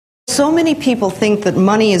so many people think that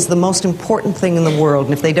money is the most important thing in the world,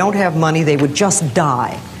 and if they don't have money, they would just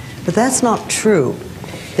die. But that's not true.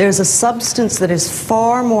 There's a substance that is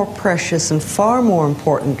far more precious and far more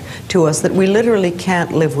important to us that we literally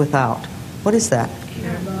can't live without. What is that?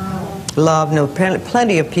 Love. No,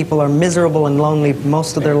 plenty of people are miserable and lonely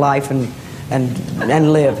most of their life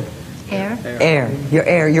and live. Air. Air. Your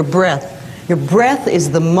air, your breath. Your breath is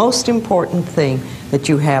the most important thing that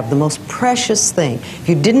you have, the most precious thing. If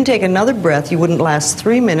you didn't take another breath, you wouldn't last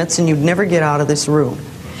 3 minutes and you'd never get out of this room.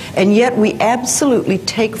 And yet we absolutely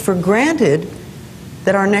take for granted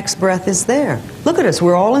that our next breath is there. Look at us,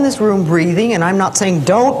 we're all in this room breathing, and I'm not saying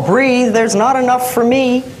don't breathe, there's not enough for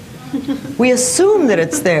me. We assume that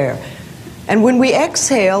it's there. And when we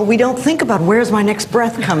exhale, we don't think about where's my next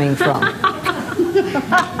breath coming from.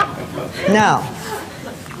 Now,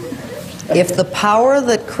 if the power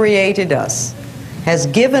that created us has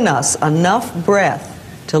given us enough breath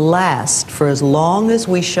to last for as long as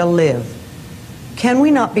we shall live, can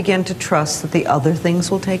we not begin to trust that the other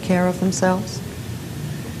things will take care of themselves?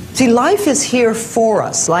 See, life is here for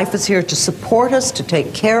us. Life is here to support us, to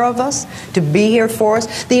take care of us, to be here for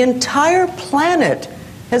us. The entire planet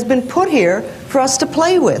has been put here for us to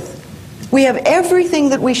play with. We have everything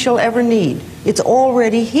that we shall ever need. It's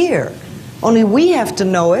already here. Only we have to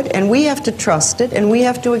know it, and we have to trust it, and we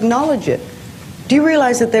have to acknowledge it. Do you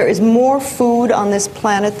realize that there is more food on this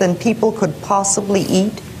planet than people could possibly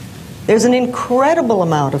eat? There's an incredible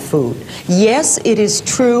amount of food. Yes, it is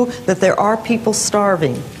true that there are people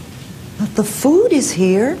starving, but the food is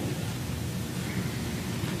here.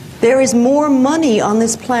 There is more money on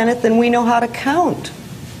this planet than we know how to count.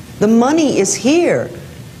 The money is here.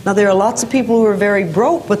 Now, there are lots of people who are very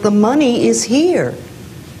broke, but the money is here.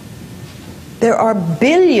 There are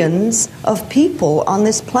billions of people on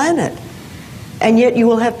this planet, and yet you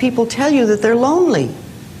will have people tell you that they're lonely.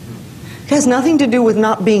 It has nothing to do with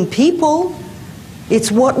not being people.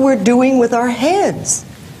 It's what we're doing with our heads.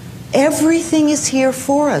 Everything is here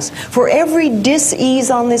for us. For every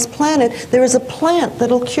dis-ease on this planet, there is a plant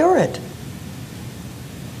that'll cure it.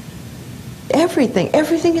 Everything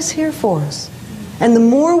is here for us. And the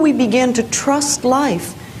more we begin to trust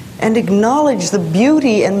life and acknowledge the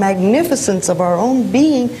beauty and magnificence of our own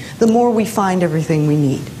being, the more we find everything we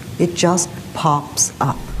need. It just pops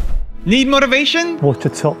up. Need motivation? Watch a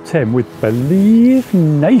top 10 with Believe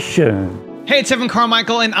Nation. Hey, it's Evan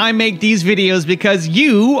Carmichael, and I make these videos because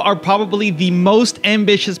you are probably the most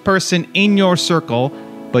ambitious person in your circle,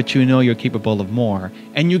 but you know you're capable of more.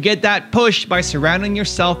 And you get that push by surrounding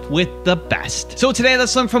yourself with the best. So today,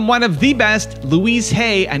 let's learn from one of the best, Louise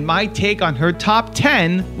Hay, and my take on her top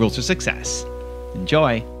 10 rules for success.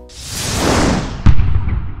 Enjoy.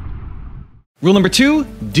 Rule number 2,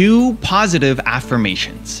 do positive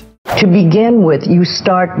affirmations. To begin with, you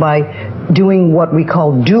start by doing what we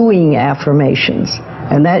call doing affirmations.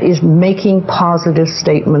 And that is making positive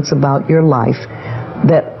statements about your life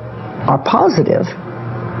that are positive.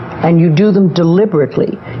 And you do them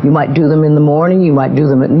deliberately. You might do them in the morning, you might do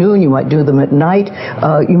them at noon, you might do them at night,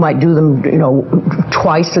 you might do them,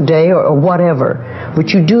 twice a day or whatever.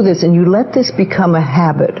 But you do this and you let this become a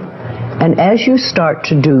habit. And as you start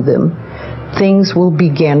to do them, things will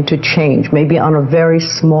begin to change, maybe on a very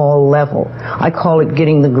small level. I call it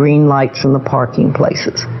getting the green lights in the parking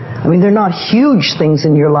places. I mean, they're not huge things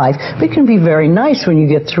in your life, but it can be very nice when you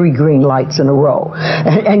get 3 green lights in a row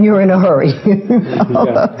and you're in a hurry.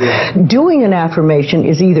 Doing an affirmation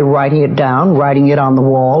is either writing it down, writing it on the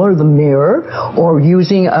wall or the mirror, or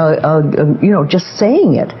using just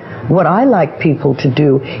saying it. What I like people to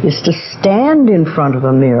do is to stand in front of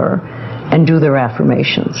a mirror and do their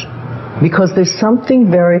affirmations. Because there's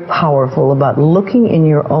something very powerful about looking in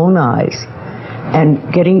your own eyes and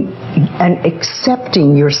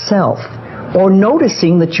accepting yourself, or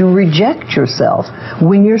noticing that you reject yourself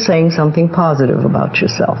when you're saying something positive about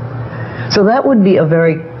yourself. So that would be a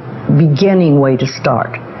very beginning way to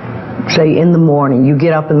start. Say in the morning, you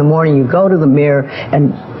get up in the morning, you go to the mirror,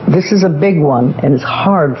 and this is a big one, and it's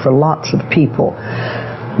hard for lots of people.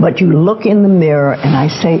 But you look in the mirror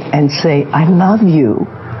and say, I love you.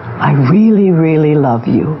 I really, really love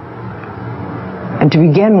you. And to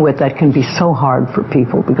begin with, that can be so hard for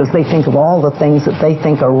people because they think of all the things that they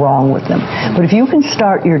think are wrong with them. But if you can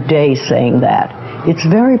start your day saying that, it's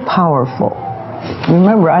very powerful.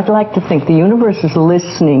 Remember, I'd like to think the universe is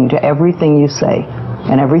listening to everything you say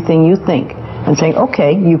and everything you think and saying,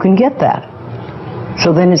 okay, you can get that.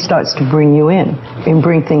 So then it starts to bring you in and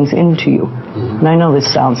bring things into you. And I know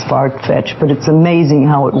this sounds far-fetched, but it's amazing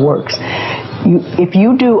how it works. If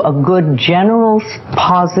you do a good general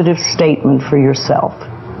positive statement for yourself,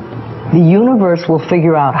 the universe will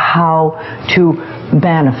figure out how to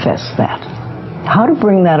manifest that, how to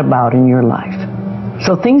bring that about in your life.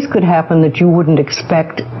 So things could happen that you wouldn't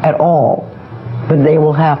expect at all, but they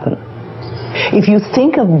will happen. If you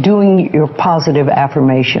think of doing your positive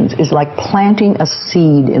affirmations is like planting a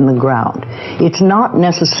seed in the ground. It's not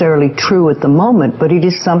necessarily true at the moment, but it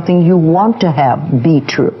is something you want to have be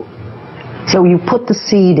true. So you put the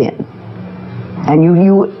seed in, and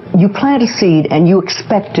you plant a seed and you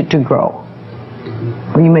expect it to grow.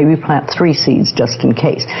 Or you maybe plant 3 seeds just in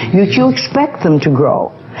case. You expect them to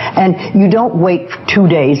grow. And you don't wait 2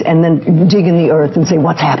 days and then dig in the earth and say,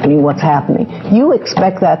 what's happening, what's happening? You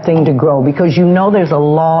expect that thing to grow because you know there's a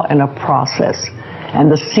law and a process. And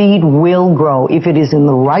the seed will grow if it is in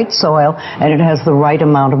the right soil and it has the right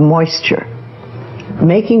amount of moisture.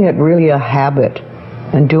 Making it really a habit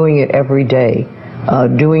and doing it every day,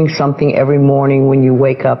 doing something every morning when you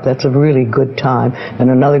wake up, that's a really good time. And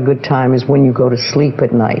another good time is when you go to sleep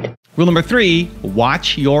at night. Rule number 3,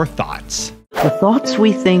 watch your thoughts. The thoughts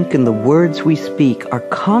we think and the words we speak are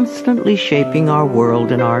constantly shaping our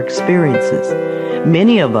world and our experiences.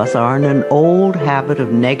 Many of us are in an old habit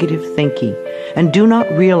of negative thinking and do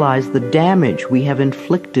not realize the damage we have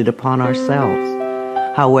inflicted upon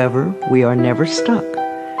ourselves. However, we are never stuck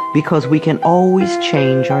because we can always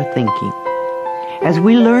change our thinking. As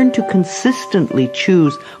we learn to consistently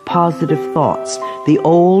choose positive thoughts, the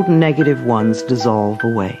old negative ones dissolve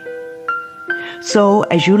away. So,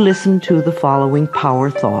 as you listen to the following power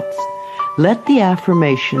thoughts, let the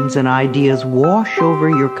affirmations and ideas wash over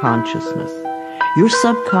your consciousness. Your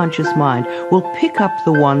subconscious mind will pick up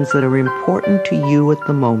the ones that are important to you at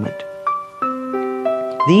the moment.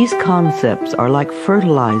 These concepts are like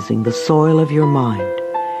fertilizing the soil of your mind.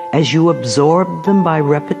 As you absorb them by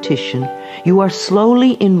repetition, you are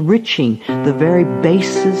slowly enriching the very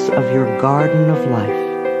basis of your garden of life.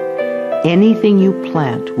 Anything you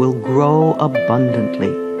plant will grow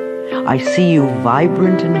abundantly. I see you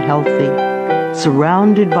vibrant and healthy,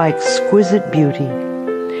 surrounded by exquisite beauty,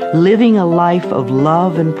 living a life of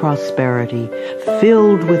love and prosperity,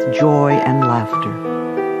 filled with joy and laughter.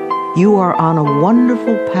 You are on a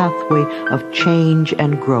wonderful pathway of change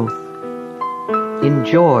and growth.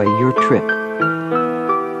 Enjoy your trip.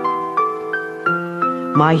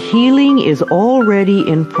 My healing is already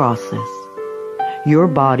in process. Your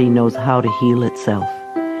body knows how to heal itself.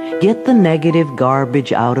 Get the negative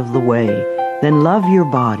garbage out of the way, then love your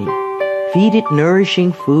body. Feed it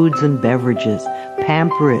nourishing foods and beverages.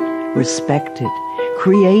 Pamper it, respect it.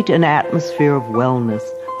 Create an atmosphere of wellness.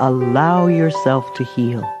 Allow yourself to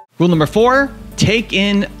heal. Rule number 4, take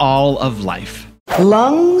in all of life.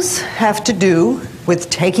 Lungs have to do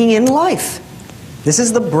with taking in life. This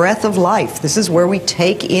is the breath of life. This is where we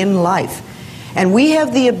take in life. And we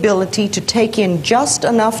have the ability to take in just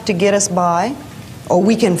enough to get us by, or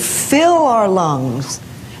we can fill our lungs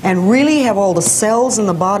and really have all the cells in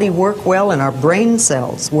the body work well and our brain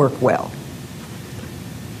cells work well.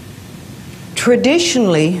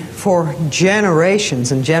 Traditionally, for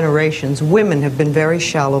generations and generations, women have been very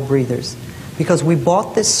shallow breathers because we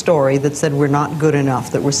bought this story that said we're not good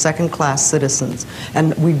enough, that we're second-class citizens.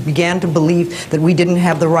 And we began to believe that we didn't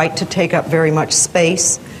have the right to take up very much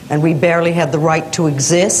space, and we barely had the right to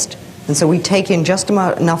exist, and so we take in just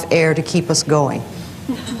enough air to keep us going.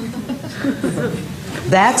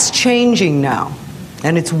 That's changing now,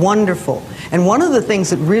 and it's wonderful. And one of the things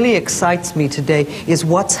that really excites me today is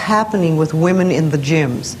what's happening with women in the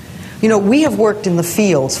gyms. You know, we have worked in the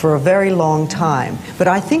fields for a very long time, but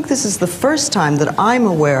I think this is the first time that I'm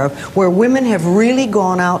aware of where women have really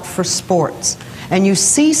gone out for sports. And you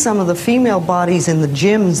see some of the female bodies in the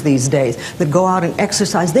gyms these days that go out and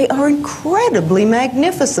exercise. They are incredibly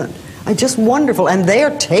magnificent. Just wonderful. And they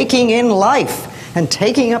are taking in life and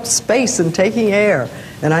taking up space and taking air.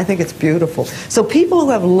 And I think it's beautiful. So people who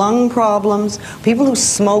have lung problems, people who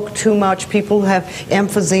smoke too much, people who have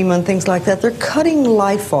emphysema and things like that, they're cutting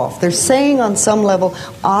life off. They're saying on some level,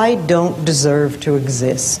 I don't deserve to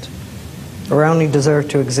exist. Or I only deserve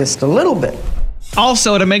to exist a little bit.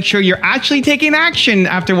 Also, to make sure you're actually taking action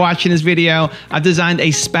after watching this video, I've designed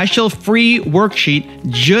a special free worksheet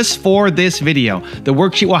just for this video. The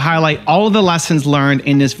worksheet will highlight all of the lessons learned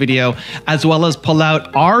in this video, as well as pull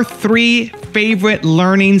out our 3 favorite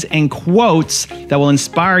learnings and quotes that will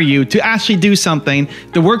inspire you to actually do something.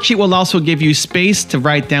 The worksheet will also give you space to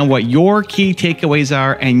write down what your key takeaways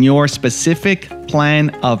are and your specific plan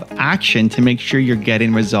of action to make sure you're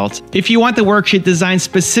getting results. If you want the worksheet designed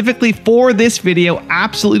specifically for this video,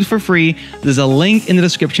 absolutely for free, there's a link in the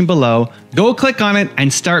description below. Go click on it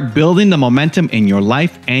and start building the momentum in your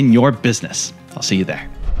life and your business. I'll see you there.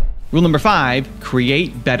 Rule number 5,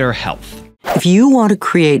 create better health. If you want to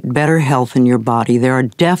create better health in your body, there are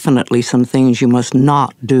definitely some things you must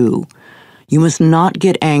not do. You must not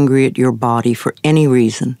get angry at your body for any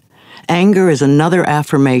reason. Anger is another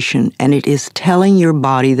affirmation, and it is telling your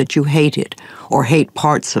body that you hate it or hate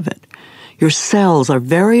parts of it. Your cells are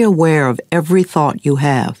very aware of every thought you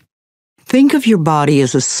have. Think of your body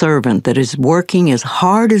as a servant that is working as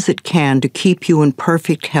hard as it can to keep you in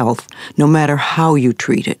perfect health, no matter how you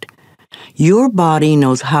treat it. Your body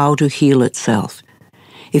knows how to heal itself.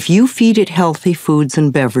 If you feed it healthy foods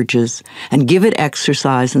and beverages, and give it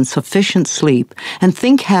exercise and sufficient sleep, and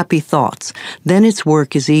think happy thoughts, then its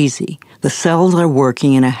work is easy. The cells are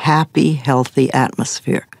working in a happy, healthy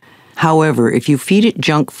atmosphere. However, if you feed it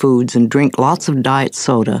junk foods and drink lots of diet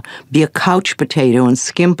soda, be a couch potato and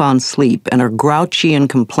skimp on sleep, and are grouchy and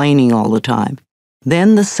complaining all the time,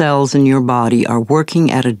 then the cells in your body are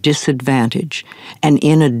working at a disadvantage and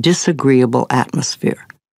in a disagreeable atmosphere.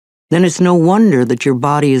 Then it's no wonder that your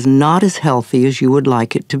body is not as healthy as you would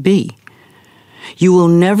like it to be. You will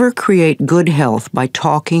never create good health by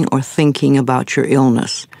talking or thinking about your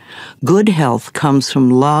illness. Good health comes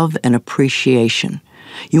from love and appreciation.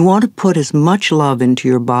 You want to put as much love into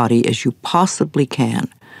your body as you possibly can.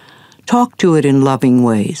 Talk to it in loving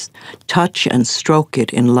ways. Touch and stroke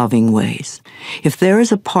it in loving ways. If there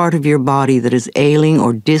is a part of your body that is ailing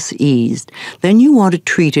or diseased, then you want to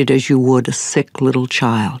treat it as you would a sick little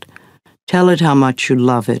child. Tell it how much you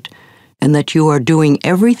love it, and that you are doing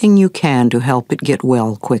everything you can to help it get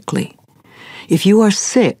well quickly. If you are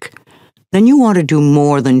sick, then you want to do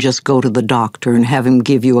more than just go to the doctor and have him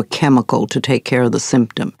give you a chemical to take care of the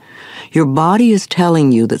symptom. Your body is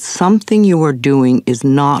telling you that something you are doing is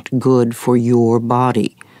not good for your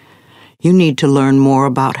body. You need to learn more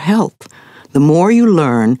about health. The more you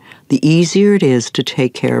learn, the easier it is to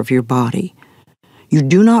take care of your body. You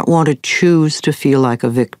do not want to choose to feel like a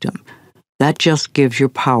victim. That just gives your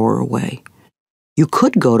power away. You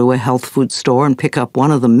could go to a health food store and pick up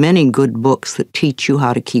one of the many good books that teach you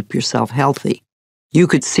how to keep yourself healthy. You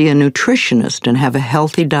could see a nutritionist and have a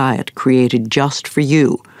healthy diet created just for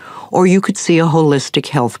you, or you could see a holistic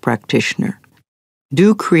health practitioner.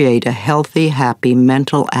 Do create a healthy, happy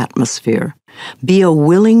mental atmosphere. Be a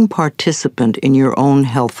willing participant in your own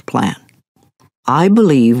health plan. I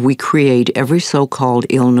believe we create every so-called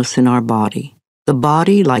illness in our body. The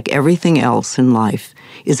body, like everything else in life,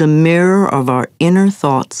 is a mirror of our inner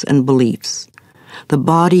thoughts and beliefs. The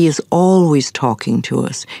body is always talking to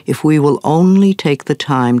us if we will only take the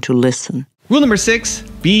time to listen. Rule number 6,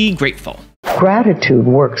 be grateful. Gratitude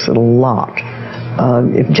works a lot.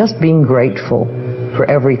 Just being grateful for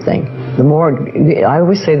everything. The more, I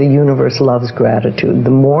always say the universe loves gratitude. The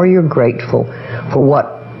more you're grateful for what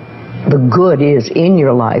the good is in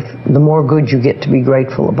your life, the more good you get to be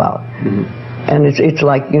grateful about. Mm-hmm. And it's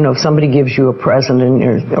like, if somebody gives you a present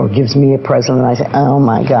or gives me a present and I say, oh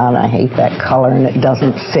my God, I hate that color and it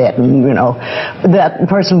doesn't fit, and that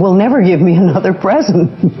person will never give me another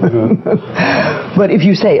present. Mm-hmm. But if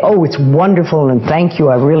you say, oh, it's wonderful and thank you,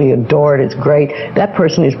 I really adore it, it's great, that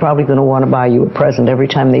person is probably going to want to buy you a present every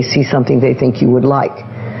time they see something they think you would like.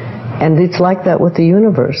 And it's like that with the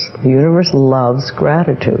universe. The universe loves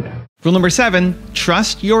gratitude. Rule number 7,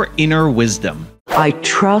 trust your inner wisdom. I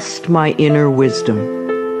trust my inner wisdom.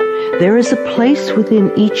 There is a place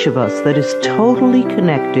within each of us that is totally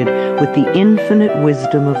connected with the infinite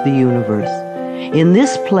wisdom of the universe. In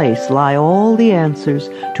this place lie all the answers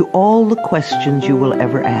to all the questions you will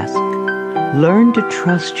ever ask. Learn to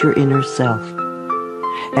trust your inner self.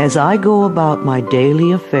 As I go about my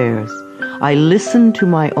daily affairs, I listen to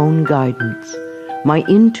my own guidance. My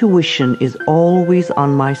intuition is always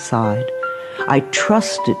on my side. I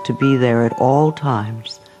trust it to be there at all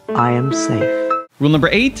times. I am safe. Rule number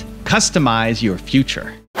 8, customize your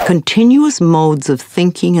future. Continuous modes of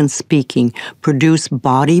thinking and speaking produce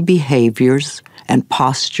body behaviors and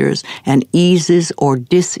postures and eases or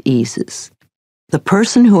diseases. The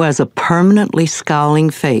person who has a permanently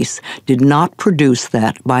scowling face did not produce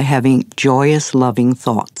that by having joyous, loving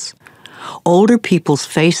thoughts. Older people's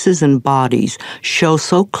faces and bodies show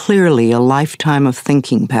so clearly a lifetime of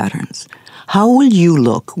thinking patterns. How will you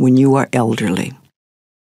look when you are elderly?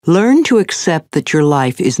 Learn to accept that your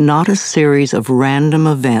life is not a series of random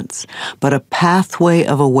events, but a pathway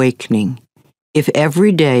of awakening. If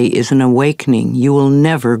every day is an awakening, you will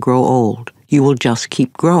never grow old. You will just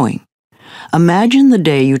keep growing. Imagine the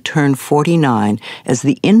day you turn 49 as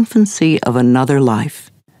the infancy of another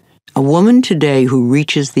life. A woman today who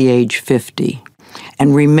reaches the age 50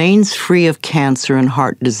 and remains free of cancer and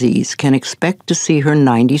heart disease can expect to see her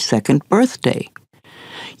 92nd birthday.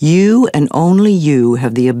 You and only you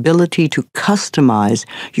have the ability to customize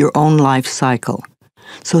your own life cycle.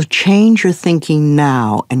 So change your thinking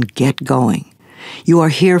now and get going. You are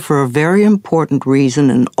here for a very important reason,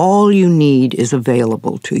 and all you need is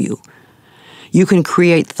available to you. You can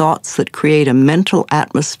create thoughts that create a mental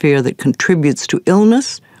atmosphere that contributes to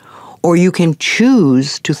illness, or you can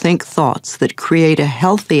choose to think thoughts that create a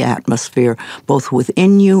healthy atmosphere both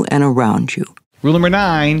within you and around you. Rule number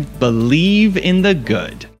 9, believe in the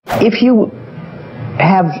good. If you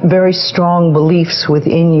have very strong beliefs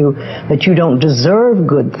within you that you don't deserve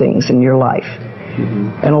good things in your life,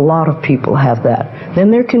 and a lot of people have that, then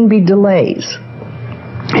there can be delays.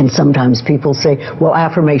 And sometimes people say, well,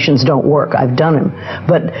 affirmations don't work. I've done them.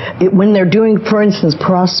 But when they're doing, for instance,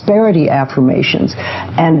 prosperity affirmations,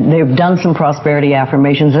 and they've done some prosperity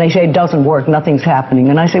affirmations, and they say it doesn't work, nothing's happening.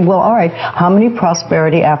 And I say, well, all right, how many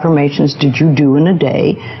prosperity affirmations did you do in a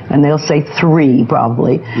day? And they'll say 3,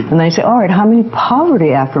 probably. And they say, all right, how many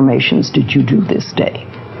poverty affirmations did you do this day?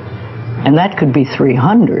 And that could be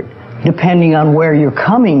 300, depending on where you're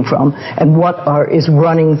coming from and what is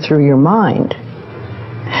running through your mind.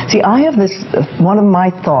 See, I have this, one of my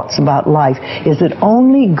thoughts about life is that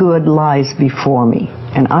only good lies before me.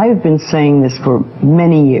 And I've been saying this for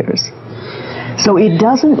many years. So it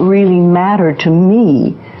doesn't really matter to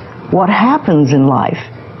me what happens in life,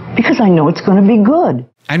 because I know it's going to be good.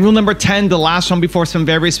 And rule number 10, the last one before some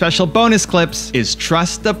very special bonus clips, is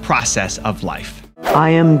trust the process of life. I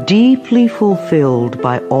am deeply fulfilled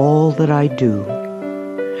by all that I do.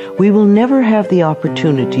 We will never have the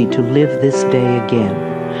opportunity to live this day again.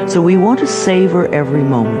 So we want to savor every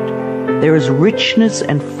moment. There is richness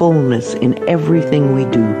and fullness in everything we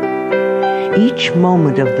do. Each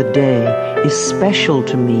moment of the day is special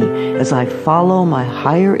to me as I follow my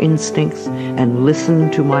higher instincts and listen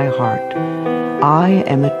to my heart. I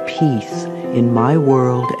am at peace in my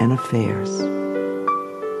world and affairs.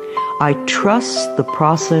 I trust the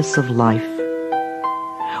process of life.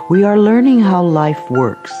 We are learning how life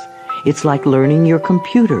works. It's like learning your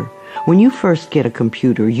computer. When you first get a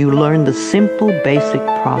computer, you learn the simple, basic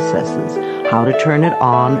processes, how to turn it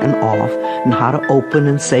on and off, and how to open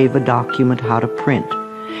and save a document, how to print.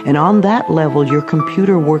 And on that level, your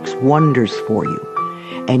computer works wonders for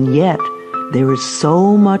you. And yet, there is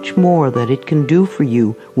so much more that it can do for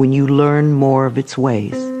you when you learn more of its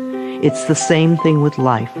ways. It's the same thing with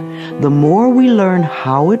life. The more we learn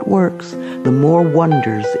how it works, the more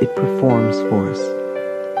wonders it performs for us.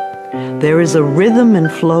 There is a rhythm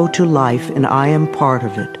and flow to life, and I am part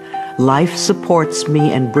of it. Life supports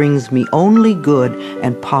me and brings me only good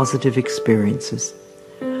and positive experiences.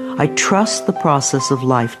 I trust the process of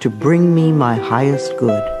life to bring me my highest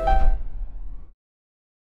good.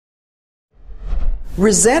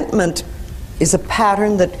 Resentment is a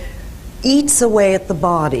pattern that eats away at the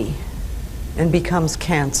body and becomes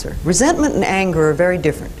cancer. Resentment and anger are very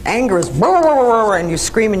different. Anger is and you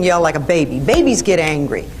scream and yell like a baby. Babies get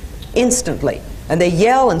angry instantly, and they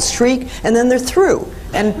yell and shriek, and then they're through.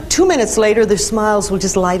 And 2 minutes later, their smiles will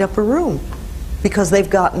just light up a room because they've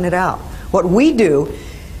gotten it out. What we do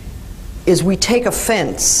is we take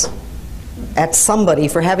offense at somebody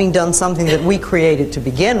for having done something that we created to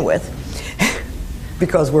begin with,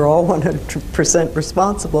 because we're all 100%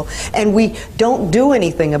 responsible, and we don't do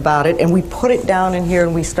anything about it, and we put it down in here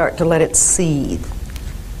and we start to let it seethe.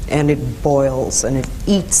 And it boils and it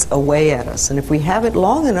eats away at us. And if we have it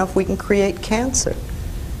long enough, we can create cancer.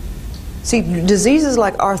 See, diseases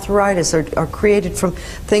like arthritis are created from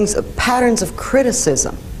things, patterns of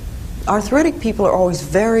criticism. Arthritic people are always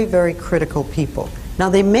very, very critical people. Now,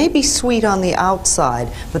 they may be sweet on the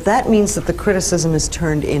outside, but that means that the criticism is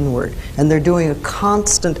turned inward, and they're doing a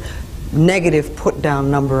constant negative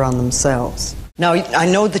put-down number on themselves. Now, I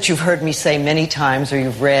know that you've heard me say many times, or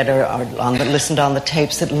you've read or listened on the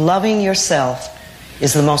tapes, that loving yourself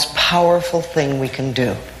is the most powerful thing we can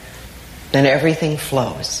do. Then everything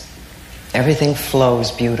flows. Everything flows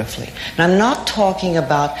beautifully. And I'm not talking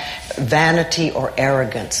about vanity or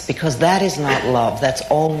arrogance, because that is not love. That's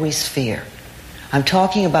always fear. I'm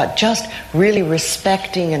talking about just really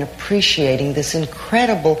respecting and appreciating this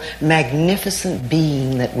incredible, magnificent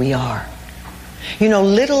being that we are. You know,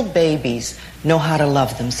 little babies know how to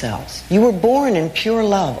love themselves. You were born in pure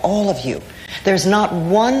love, all of you. There's not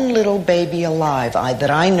one little baby alive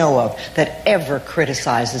that I know of that ever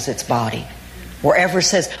criticizes its body, or ever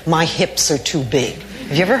says, my hips are too big.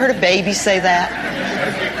 Have you ever heard a baby say that?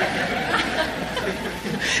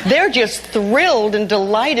 They're just thrilled and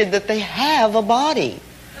delighted that they have a body.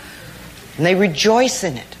 And they rejoice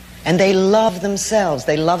in it. And they love themselves.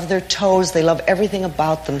 They love their toes. They love everything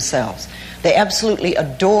about themselves. They absolutely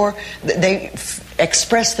adore, they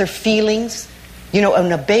express their feelings. You know,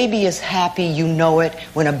 when a baby is happy, you know it.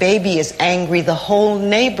 When a baby is angry, the whole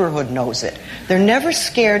neighborhood knows it. They're never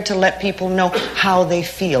scared to let people know how they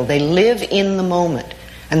feel. They live in the moment,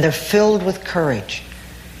 and they're filled with courage,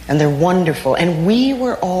 and they're wonderful. And we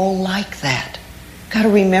were all like that. Got to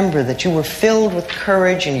remember that you were filled with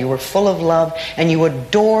courage, and you were full of love, and you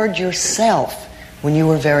adored yourself when you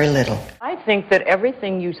were very little. I think that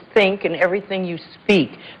everything you think and everything you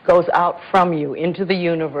speak goes out from you into the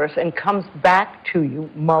universe and comes back to you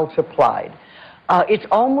multiplied. It's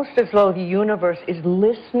almost as though the universe is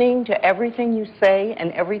listening to everything you say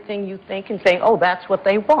and everything you think and saying, oh, that's what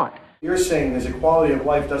they want. You're saying there's a quality of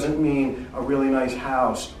life doesn't mean a really nice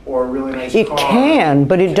house or a really nice car. It can,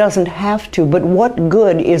 but it doesn't have to. But what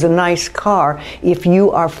good is a nice car if you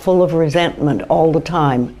are full of resentment all the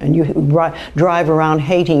time and you drive around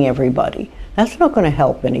hating everybody? That's not going to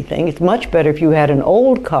help anything. It's much better if you had an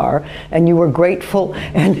old car and you were grateful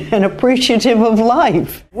and appreciative of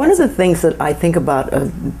life. One of the things that I think about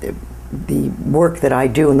the work that I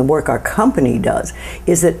do and the work our company does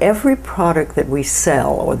is that every product that we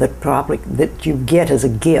sell or the product that you get as a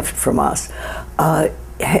gift from us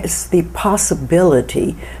has the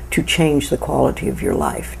possibility to change the quality of your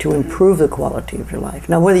life, to improve the quality of your life.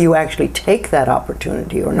 Now, whether you actually take that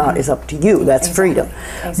opportunity or not is up to you. That's freedom.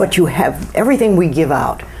 But you have, everything we give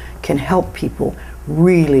out can help people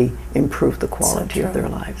really improve the quality of their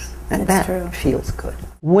lives. And that feels good.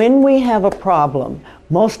 When we have a problem,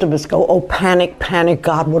 most of us go, oh, panic, panic,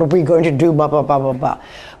 God, what are we going to do, blah, blah, blah, blah, blah.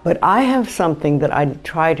 But I have something that I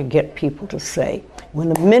try to get people to say. When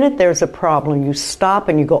the minute there's a problem, you stop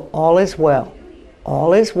and you go, all is well.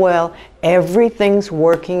 All is well. Everything's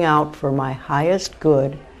working out for my highest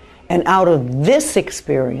good. And out of this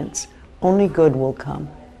experience, only good will come.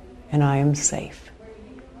 And I am safe.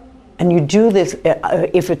 And you do this,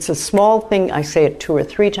 if it's a small thing, I say it 2 or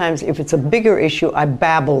 3 times. If it's a bigger issue, I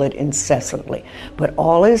babble it incessantly. But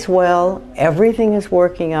all is well, everything is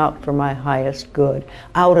working out for my highest good.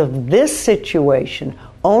 Out of this situation,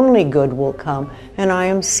 only good will come, and I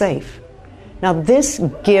am safe. Now this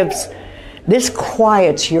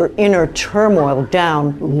quiets your inner turmoil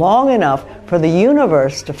down long enough for the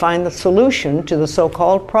universe to find the solution to the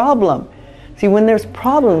so-called problem. See, when there's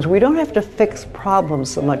problems, we don't have to fix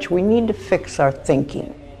problems so much. We need to fix our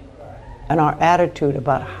thinking and our attitude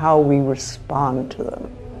about how we respond to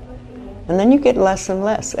them. And then you get less and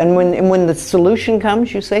less. And when the solution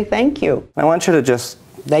comes, you say thank you. I want you to just...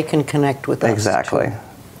 They can connect with us. Exactly.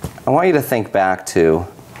 I want you to think back to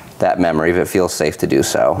that memory, if it feels safe to do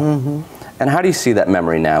so. Mm-hmm. And how do you see that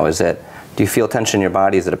memory now? Do you feel tension in your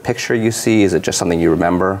body? Is it a picture you see? Is it just something you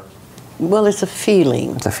remember? Well, it's a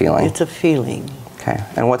feeling. It's a feeling. It's a feeling. Okay.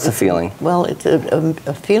 And what's the feeling? Well, it's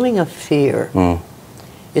a feeling of fear. Mm.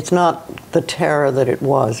 It's not the terror that it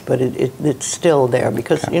was, but it's still there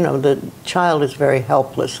because, you know, the child is very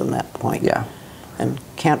helpless in that point. Yeah. And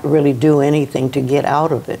can't really do anything to get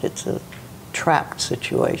out of it. It's a trapped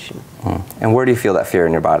situation. Mm. And where do you feel that fear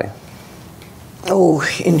in your body? Oh,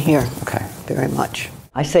 in here. Okay. Very much.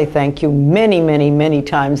 I say thank you many, many, many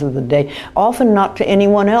times of the day, often not to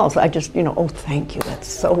anyone else. I just, you know, oh, thank you, that's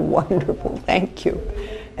so wonderful, thank you.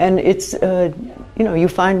 And it's, you know, you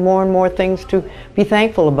find more and more things to be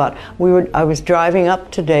thankful about. I was driving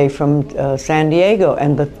up today from San Diego,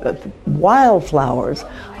 and the wildflowers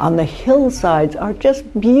on the hillsides are just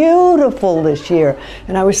beautiful this year.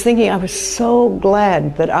 And I was thinking, I was so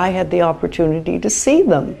glad that I had the opportunity to see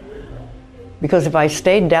them. Because if I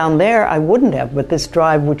stayed down there, I wouldn't have. But this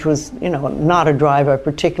drive, which was, you know, not a drive I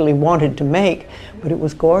particularly wanted to make, but it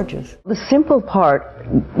was gorgeous. The simple part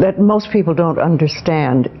that most people don't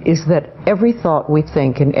understand is that every thought we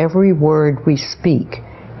think and every word we speak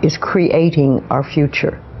is creating our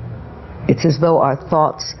future. It's as though our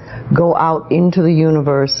thoughts go out into the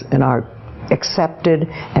universe and are accepted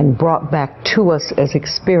and brought back to us as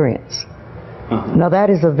experience. Now that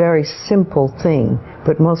is a very simple thing,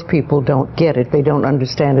 but most people don't get it. They don't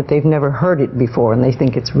understand it. They've never heard it before, and they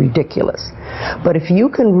think it's ridiculous. But if you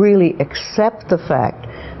can really accept the fact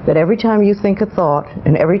that every time you think a thought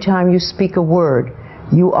and every time you speak a word,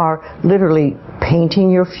 you are literally painting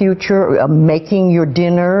your future, making your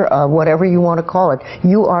dinner, whatever you want to call it,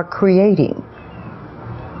 you are creating.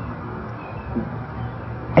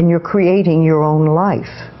 And you're creating your own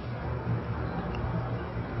life.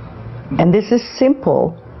 And this is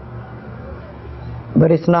simple,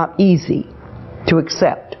 but it's not easy to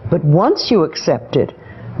accept. But once you accept it,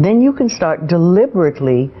 then you can start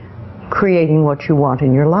deliberately creating what you want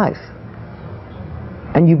in your life.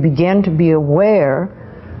 and you begin to be aware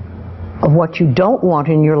of what you don't want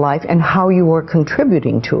in your life and how you are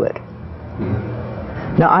contributing to it.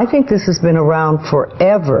 Now, I think this has been around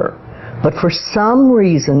forever, but for some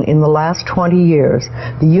reason in the last 20 years,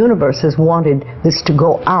 the universe has wanted this to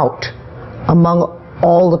go out among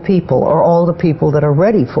all the people, or all the people that are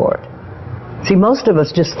ready for it. See, most of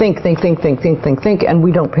us just think, and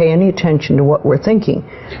we don't pay any attention to what we're thinking.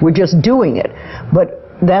 We're just doing it. But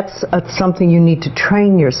that's something you need to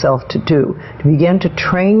train yourself to do, to begin to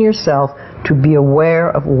train yourself to be aware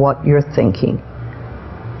of what you're thinking.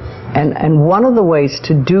 And one of the ways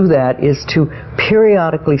to do that is to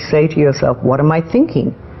periodically say to yourself, what am I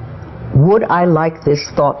thinking? Would I like this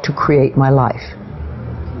thought to create my life?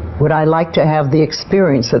 Would I like to have the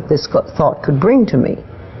experience that this thought could bring to me?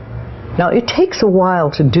 Now, it takes a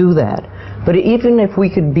while to do that, but even if we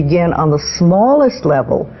could begin on the smallest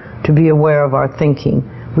level to be aware of our thinking,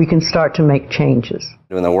 we can start to make changes.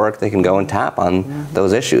 Doing the work, they can go and tap on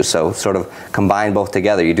those issues. So sort of combine both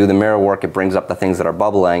together. You do the mirror work, it brings up the things that are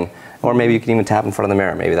bubbling, or maybe you can even tap in front of the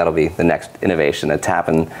mirror. Maybe that'll be the next innovation, to tap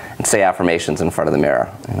and say affirmations in front of the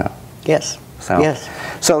mirror. You know? Yes. So, yes.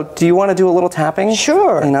 So do you want to do a little tapping?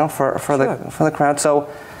 Sure. You know, for the crowd. So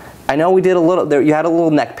I know we did a little. You had a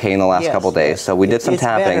little neck pain the last couple days, so we did some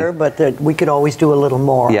tapping. It's better, but we could always do a little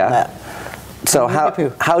more on that. So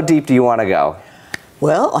how deep do you want to go?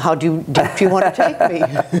 Well, how deep do you want to take me?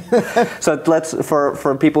 So let's,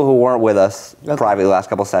 for people who weren't with us privately the last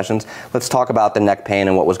couple of sessions, let's talk about the neck pain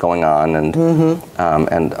and what was going on,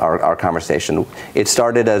 and our conversation. It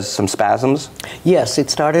started as some spasms? Yes, it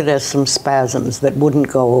started as some spasms that wouldn't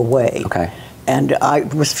go away. Okay. And I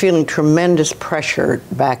was feeling tremendous pressure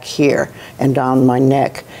back here and down my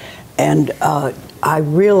neck. And I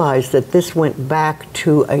realized that this went back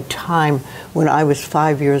to a time when I was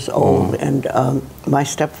 5 years old, and my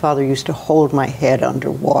stepfather used to hold my head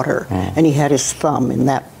underwater, and he had his thumb in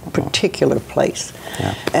that particular place.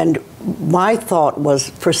 Yeah. And my thought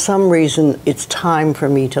was, for some reason, it's time for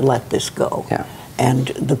me to let this go. Yeah. And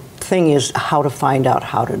the thing is how to find out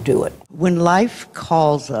how to do it. When life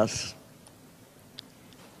calls us,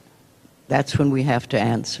 that's when we have to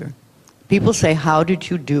answer. People say, how did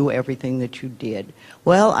you do everything that you did?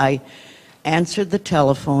 Well, I answered the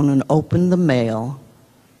telephone and opened the mail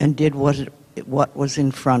and did what was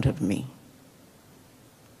in front of me.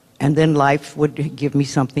 And then life would give me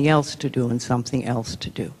something else to do and something else to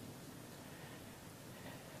do.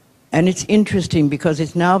 And it's interesting because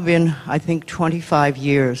it's now been, I think, 25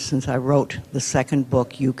 years since I wrote the second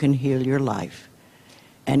book, You Can Heal Your Life.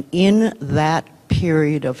 And in that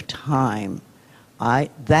period of time,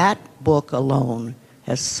 that book alone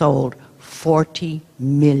has sold 40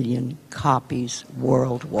 million copies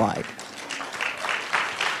worldwide.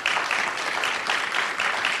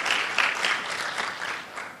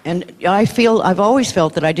 And I've always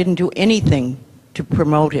felt that I didn't do anything to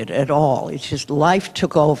promote it at all. It's just life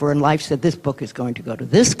took over, and life said, this book is going to go to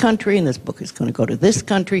this country, and this book is going to go to this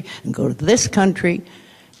country, and go to this country.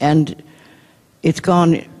 And it's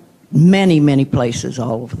gone many, many places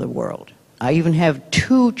all over the world. I even have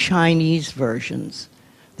 2 Chinese versions.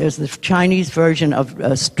 There's the Chinese version of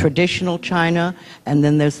traditional China, and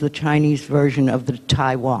then there's the Chinese version of the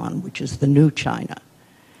Taiwan, which is the new China.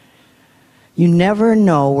 You never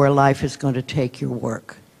know where life is going to take your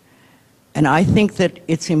work. And I think that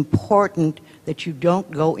it's important that you don't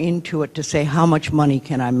go into it to say, how much money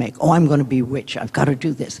can I make? Oh, I'm going to be rich. I've got to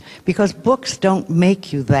do this. Because books don't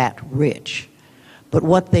make you that rich. But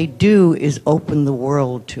what they do is open the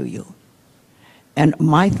world to you. And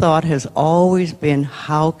my thought has always been,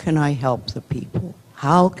 how can I help the people?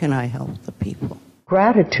 How can I help the people?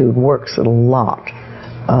 Gratitude works a lot.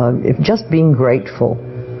 If just being grateful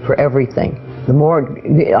for everything. The more,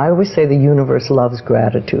 I always say the universe loves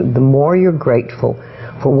gratitude. The more you're grateful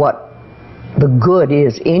for what the good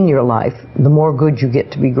is in your life, the more good you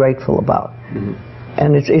get to be grateful about. Mm-hmm.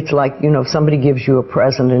 And it's like, you know, if somebody gives you a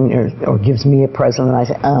present or gives me a present and I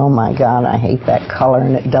say, oh my God, I hate that color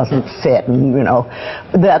and it doesn't fit, and you know,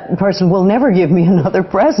 that person will never give me another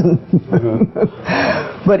present.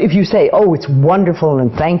 Mm-hmm. But if you say, oh, it's wonderful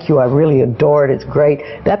and thank you, I really adore it, it's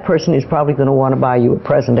great, that person is probably going to want to buy you a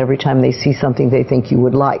present every time they see something they think you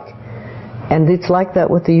would like. And it's like that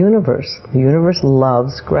with the universe. The universe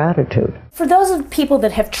loves gratitude. For those people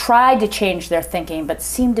that have tried to change their thinking but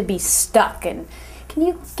seem to be stuck, and can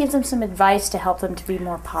you give them some advice to help them to be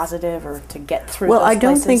more positive or to get through those places? Well, I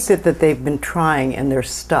don't think that they've been trying and they're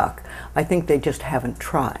stuck. I think they just haven't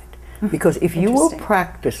tried. Because if you will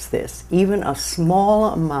practice this, even a small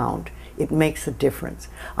amount, it makes a difference.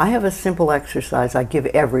 I have a simple exercise I give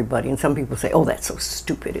everybody, and some people say, oh, that's so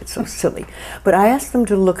stupid, it's so silly. But I ask them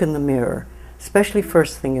to look in the mirror, especially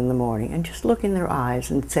first thing in the morning, and just look in their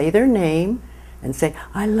eyes and say their name and say,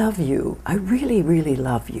 I love you, I really, really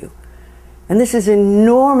love you. And this is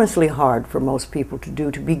enormously hard for most people to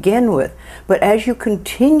do to begin with, but as you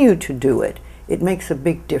continue to do it, it makes a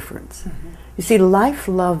big difference. You see, life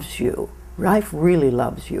loves you. Life really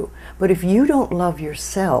loves you. But if you don't love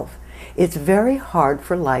yourself, it's very hard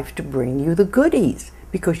for life to bring you the goodies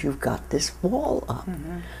because you've got this wall up.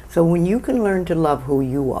 So when you can learn to love who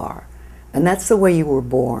you are, and that's the way you were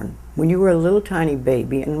born, when you were a little tiny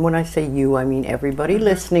baby, and when I say you, I mean everybody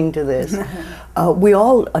listening to this, we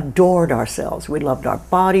all adored ourselves. We loved our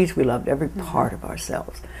bodies, we loved every part of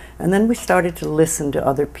ourselves. And then we started to listen to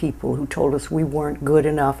other people who told us we weren't good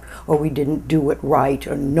enough, or we didn't do it right,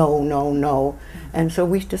 or no, no, no. And so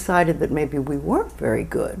we decided that maybe we weren't very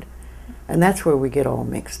good. And that's where we get all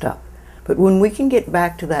mixed up. But when we can get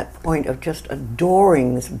back to that point of just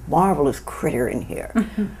adoring this marvelous critter in here,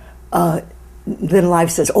 then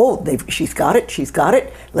life says, oh, she's got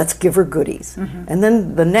it, let's give her goodies. And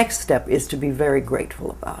then the next step is to be very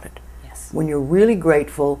grateful about it. When you're really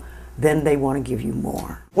grateful, then they want to give you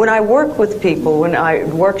more. When I work with people, when I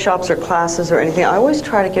workshops or classes or anything, I always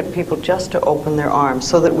try to get people just to open their arms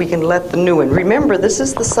so that we can let the new in. Remember, this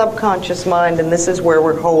is the subconscious mind, and this is where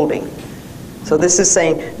we're holding. So this is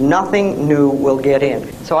saying nothing new will get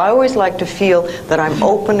in. So I always like to feel that I'm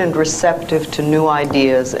open and receptive to new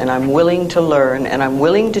ideas, and I'm willing to learn, and I'm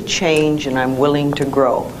willing to change, and I'm willing to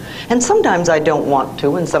grow. And sometimes I don't want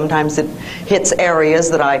to, and sometimes it hits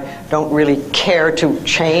areas that I don't really care to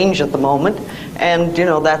change at the moment. And, you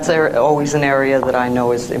know, that's always an area that I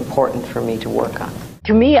know is important for me to work on.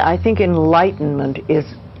 To me, I think enlightenment is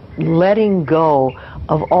letting go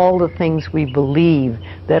of all the things we believe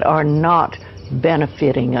that are not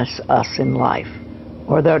benefiting us in life,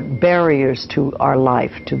 or that are barriers to our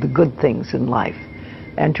life, to the good things in life,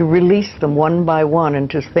 and to release them one by one and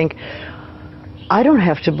just think, I don't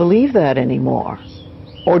have to believe that anymore,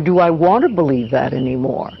 or do I want to believe that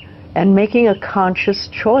anymore? And making a conscious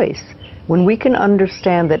choice. When we can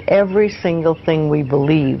understand that every single thing we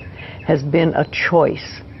believe has been a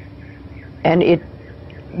choice, and it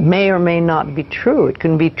may or may not be true. It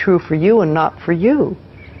can be true for you and not for you,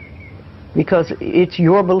 because it's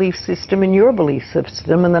your belief system and your belief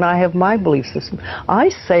system, and then I have my belief system. I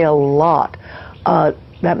say a lot,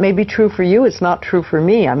 that may be true for you, it's not true for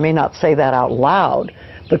me. I may not say that out loud,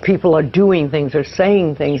 but people are doing things or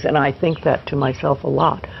saying things, and I think that to myself a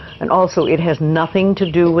lot. And also, it has nothing to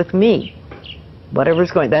do with me.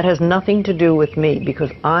 Whatever's going, that has nothing to do with me,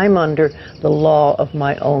 because I'm under the law of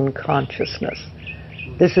my own consciousness.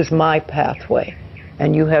 This is my pathway,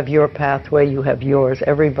 and you have your pathway, you have yours,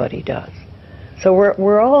 everybody does. So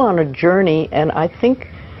we're all on a journey, and I think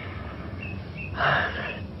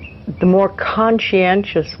the more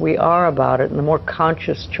conscientious we are about it, and the more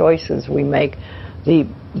conscious choices we make, the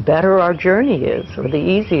better our journey is, or the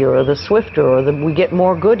easier, or the swifter, or we get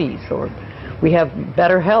more goodies, or we have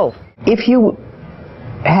better health. If you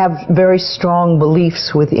have very strong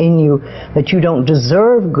beliefs within you that you don't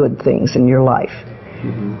deserve good things in your life,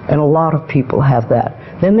 and a lot of people have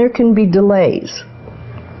that, then there can be delays.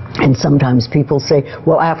 And sometimes people say,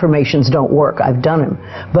 well, affirmations don't work. I've done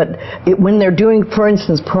them. But when they're doing, for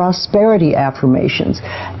instance, prosperity affirmations,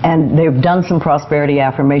 and they've done some prosperity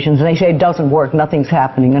affirmations, and they say it doesn't work, nothing's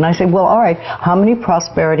happening. And I say, well, all right, how many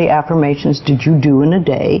prosperity affirmations did you do in a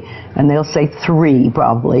day? And they'll say 3,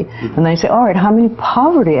 probably. And they say, all right, how many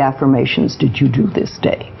poverty affirmations did you do this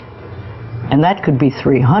day? And that could be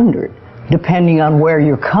 300, depending on where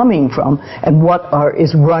you're coming from and what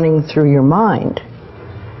is running through your mind.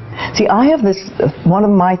 See, I have this, one of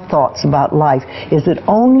my thoughts about life is that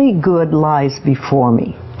only good lies before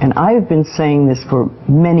me. And I have been saying this for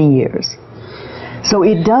many years. So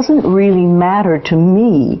it doesn't really matter to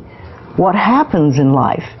me what happens in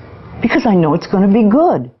life, because I know it's going to be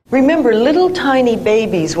good. Remember, little tiny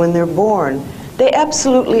babies, when they're born, they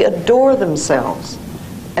absolutely adore themselves.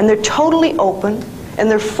 And they're totally open,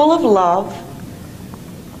 and they're full of love.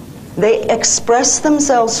 They express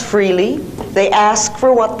themselves freely. They ask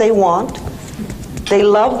for what they want. They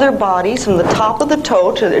love their bodies from the top of the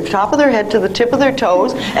toe to the top of their head to the tip of their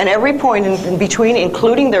toes, and every point in between,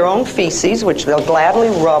 including their own feces, which they'll gladly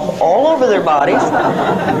rub all over their bodies,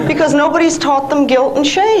 because nobody's taught them guilt and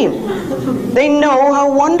shame. They know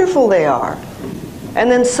how wonderful they are. And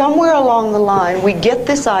then somewhere along the line, we get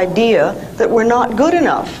this idea that we're not good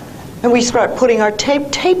enough. And we start putting our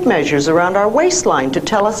tape measures around our waistline to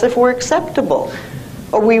tell us if we're acceptable.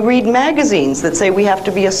 Or we read magazines that say we have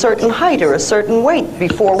to be a certain height or a certain weight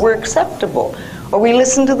before we're acceptable. Or we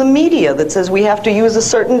listen to the media that says we have to use a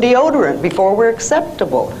certain deodorant before we're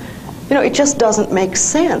acceptable. You know, it just doesn't make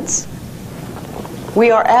sense.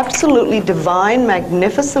 We are absolutely divine,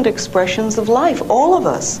 magnificent expressions of life, all of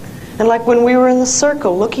us. And like when we were in the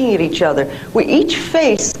circle looking at each other, each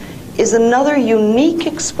face is another unique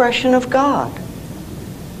expression of God.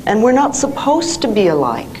 And we're not supposed to be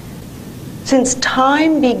alike. Since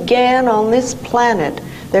time began on this planet,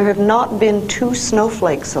 there have not been two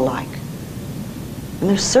snowflakes alike. And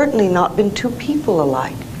there's certainly not been two people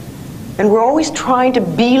alike. And we're always trying to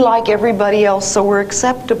be like everybody else so we're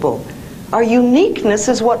acceptable. Our uniqueness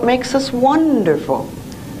is what makes us wonderful.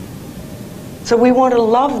 So we want to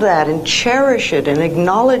love that and cherish it and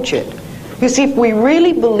acknowledge it. You see, if we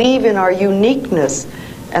really believe in our uniqueness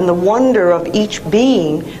and the wonder of each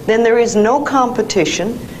being, then there is no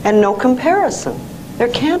competition and no comparison. There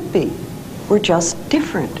can't be. We're just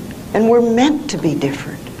different. And we're meant to be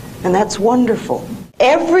different. And that's wonderful.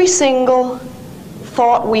 Every single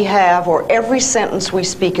thought we have or every sentence we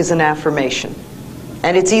speak is an affirmation.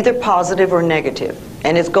 And it's either positive or negative.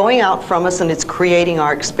 And it's going out from us and it's creating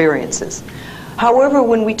our experiences. However,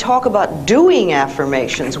 when we talk about doing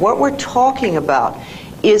affirmations, what we're talking about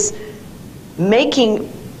is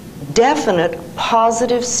making definite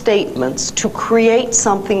positive statements to create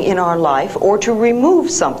something in our life or to remove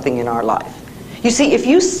something in our life. You see, if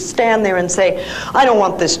you stand there and say, I don't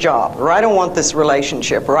want this job, or I don't want this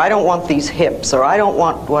relationship, or I don't want these hips, or I don't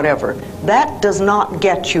want whatever, that does not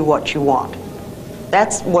get you what you want.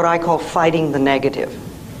 That's what I call fighting the negative.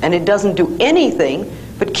 And it doesn't do anything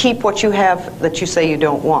but keep what you have that you say you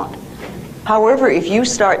don't want. However, if you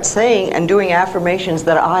start saying and doing affirmations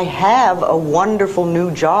that I have a wonderful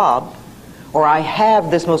new job, or I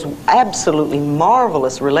have this most absolutely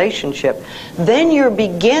marvelous relationship, then you're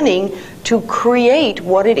beginning to create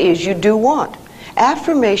what it is you do want.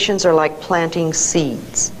 Affirmations are like planting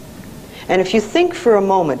seeds. And if you think for a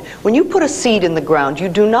moment, when you put a seed in the ground, you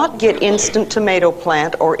do not get instant tomato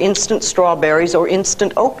plant or instant strawberries or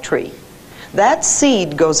instant oak tree. That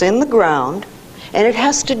seed goes in the ground and it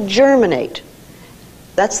has to germinate.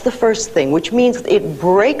 That's the first thing, which means it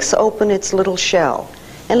breaks open its little shell.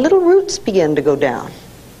 And little roots begin to go down.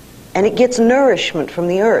 And it gets nourishment from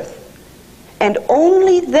the earth. And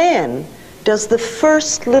only then does the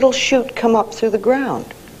first little shoot come up through the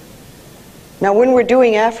ground. Now, when we're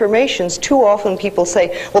doing affirmations, too often people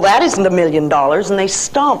say, well, that isn't $1 million, and they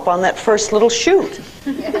stomp on that first little shoot.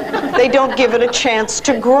 They don't give it a chance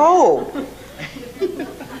to grow.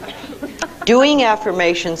 Doing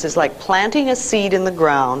affirmations is like planting a seed in the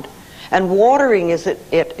ground, and watering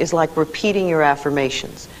it is like repeating your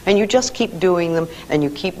affirmations. And you just keep doing them, and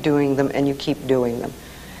you keep doing them, and you keep doing them.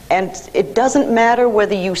 And it doesn't matter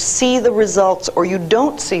whether you see the results or you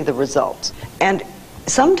don't see the results. And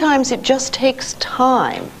sometimes it just takes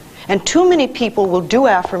time. And too many people will do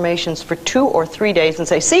affirmations for 2 or 3 days and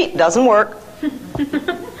say, see, it doesn't work.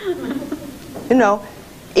 You know,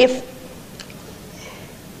 if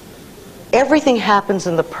everything happens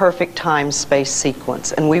in the perfect time-space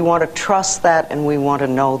sequence, and we want to trust that and we want to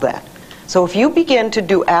know that. So if you begin to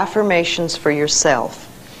do affirmations for yourself,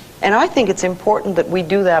 and I think it's important that we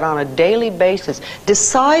do that on a daily basis,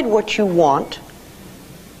 decide what you want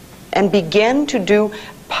and begin to do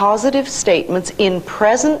positive statements in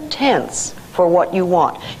present tense for what you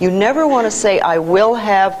want. You never want to say, I will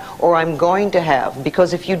have or I'm going to have,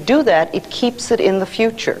 because if you do that, it keeps it in the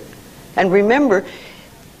future. And remember,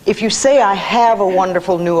 if you say, I have a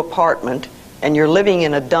wonderful new apartment, and you're living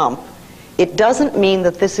in a dump, it doesn't mean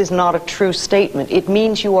that this is not a true statement. It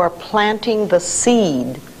means you are planting the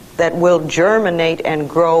seed that will germinate and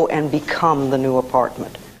grow and become the new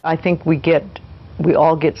apartment. I think we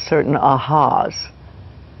all get certain ahas.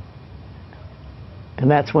 And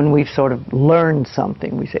that's when we've sort of learned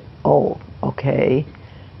something. We say, oh, okay.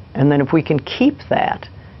 And then if we can keep that,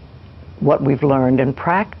 what we've learned, and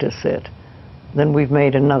practice it, then we've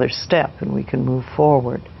made another step and we can move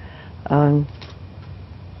forward.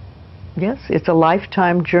 Yes, it's a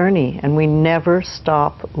lifetime journey and we never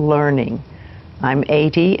stop learning. I'm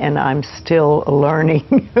 80 and I'm still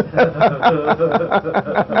learning.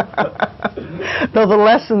 Though the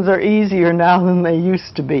lessons are easier now than they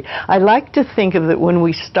used to be. I like to think of it when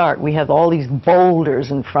we start, we have all these boulders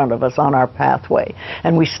in front of us on our pathway,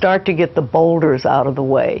 and we start to get the boulders out of the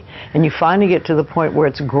way, and you finally get to the point where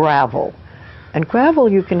it's gravel. And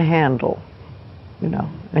gravel you can handle, you know,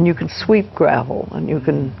 and you can sweep gravel and you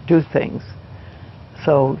can do things.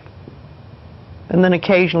 So, and then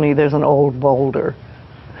occasionally there's an old boulder.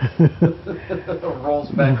 Rolls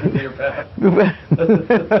back into your path.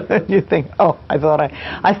 You think, oh, I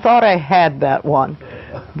thought I had that one,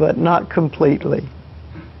 but not completely.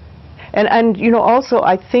 And you know, also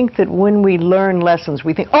I think that when we learn lessons,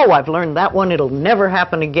 we think, oh, I've learned that one, it'll never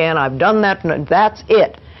happen again, I've done that, that's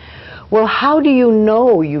it. Well, how do you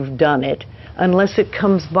know you've done it unless it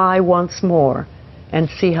comes by once more and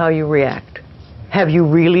see how you react? Have you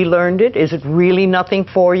really learned it? Is it really nothing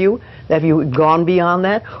for you? Have you gone beyond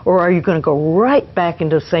that? Or are you going to go right back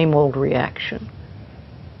into the same old reaction?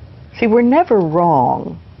 See, we're never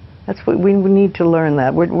wrong. That's what we need to learn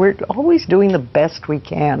that. We're always doing the best we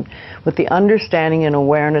can with the understanding and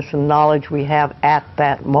awareness and knowledge we have at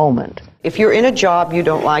that moment. If you're in a job you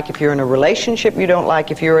don't like, if you're in a relationship you don't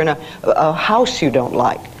like, if you're in a house you don't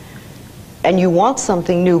like, and you want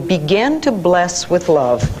something new, begin to bless with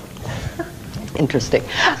love. Interesting.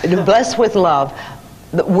 To bless with love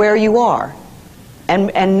where you are.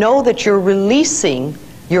 And know that you're releasing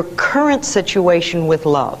your current situation with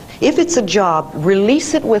love. If it's a job,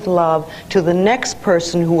 release it with love to the next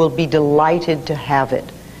person who will be delighted to have it.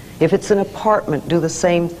 If it's an apartment, do the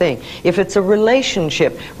same thing. If it's a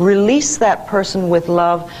relationship, release that person with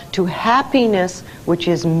love to happiness which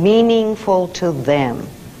is meaningful to them.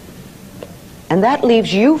 And that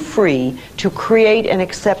leaves you free to create and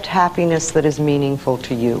accept happiness that is meaningful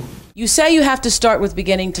to you. You say you have to start with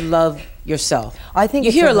beginning to love yourself. I think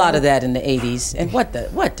you hear a lot of that in the 80s, and what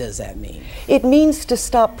does that mean? It means to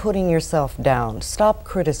stop putting yourself down, stop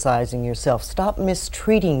criticizing yourself, stop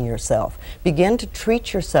mistreating yourself. Begin to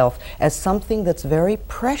treat yourself as something that's very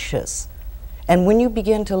precious. And when you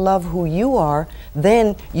begin to love who you are,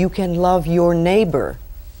 then you can love your neighbor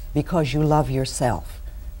because you love yourself.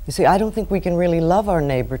 You see, I don't think we can really love our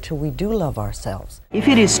neighbor till we do love ourselves. If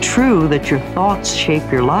it is true that your thoughts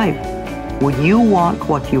shape your life, would you want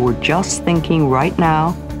what you were just thinking right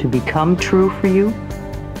now to become true for you?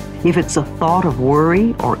 If it's a thought of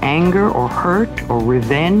worry or anger or hurt or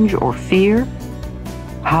revenge or fear,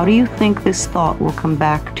 how do you think this thought will come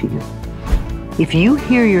back to you? If you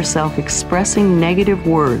hear yourself expressing negative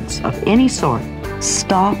words of any sort,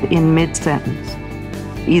 stop in mid-sentence.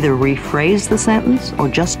 Either rephrase the sentence or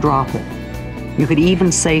just drop it. You could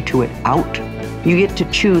even say to it, out. You get to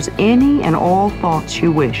choose any and all thoughts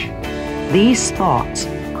you wish. These thoughts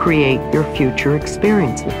create your future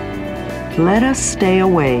experiences. Let us stay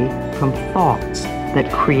away from thoughts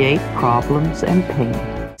that create problems and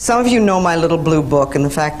pain. Some of you know my little blue book and the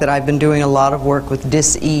fact that I've been doing a lot of work with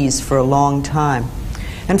dis-ease for a long time.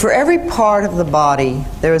 And for every part of the body,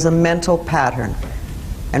 there is a mental pattern.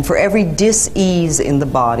 And for every dis-ease in the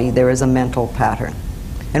body, there is a mental pattern.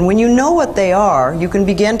 And when you know what they are, you can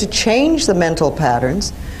begin to change the mental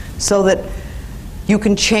patterns so that you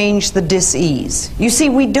can change the dis-ease. You see,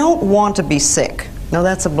 we don't want to be sick. Now,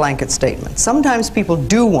 that's a blanket statement. Sometimes people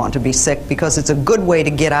do want to be sick because it's a good way to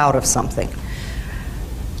get out of something.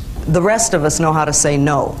 The rest of us know how to say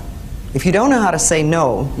no. If you don't know how to say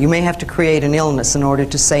no, you may have to create an illness in order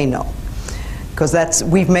to say no. Because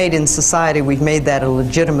we've made in society, we've made that a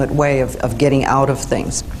legitimate way of getting out of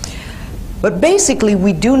things. But basically,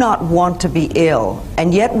 we do not want to be ill,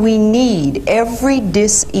 and yet we need every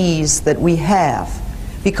dis-ease that we have,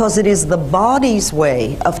 because it is the body's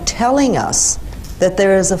way of telling us that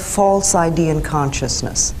there is a false idea in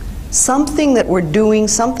consciousness. Something that we're doing,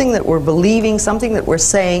 something that we're believing, something that we're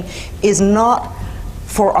saying is not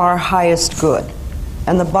for our highest good.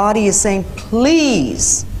 And the body is saying,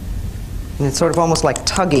 please. And it's sort of almost like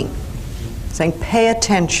tugging, saying, pay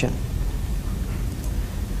attention.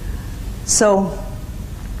 So,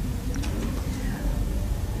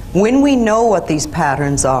 when we know what these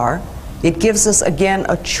patterns are, it gives us, again,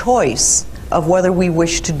 a choice of whether we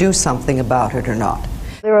wish to do something about it or not.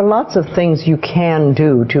 There are lots of things you can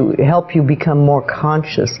do to help you become more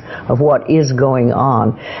conscious of what is going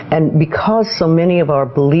on. And because so many of our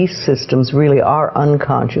belief systems really are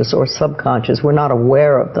unconscious or subconscious, we're not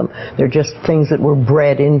aware of them. They're just things that were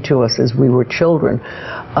bred into us as we were children,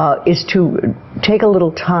 is to take a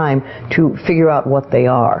little time to figure out what they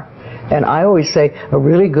are. And I always say a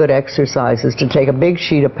really good exercise is to take a big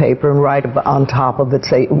sheet of paper and write on top of it,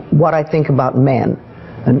 say, what I think about men.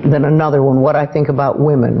 And then another one, what I think about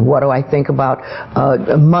women, what do I think about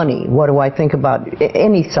money, what do I think about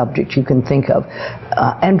any subject you can think of.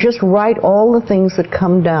 And just write all the things that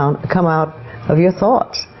come out of your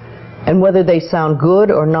thoughts. And whether they sound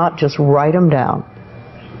good or not, just write them down.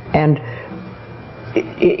 And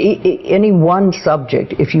any one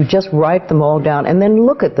subject, if you just write them all down and then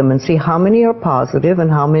look at them and see how many are positive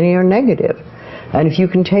and how many are negative. And if you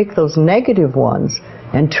can take those negative ones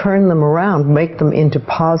and turn them around, make them into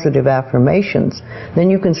positive affirmations, then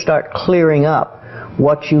you can start clearing up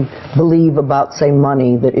what you believe about, say,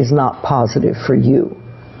 money that is not positive for you,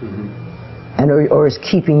 or is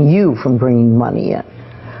keeping you from bringing money in.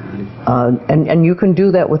 And you can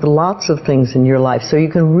do that with lots of things in your life. So you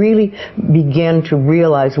can really begin to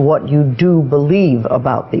realize what you do believe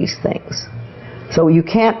about these things. So you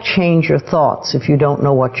can't change your thoughts if you don't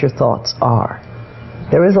know what your thoughts are.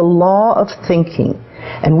 There is a law of thinking,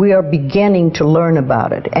 and we are beginning to learn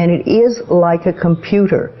about it. And it is like a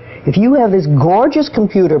computer. If you have this gorgeous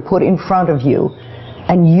computer put in front of you,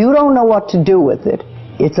 and you don't know what to do with it,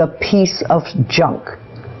 it's a piece of junk.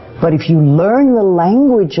 But if you learn the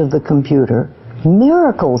language of the computer,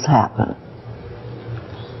 miracles happen.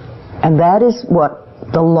 And that is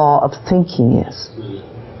what the law of thinking is.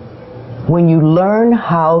 When you learn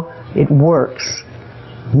how it works,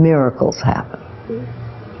 miracles happen.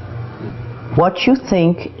 What you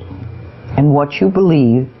think and what you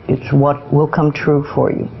believe, it's what will come true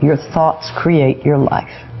for you. Your thoughts create your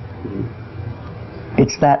life.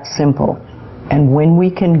 It's that simple. And when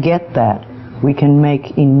we can get that, we can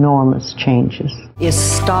make enormous changes. Is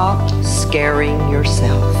stop scaring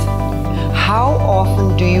yourself. How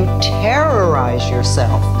often do you terrorize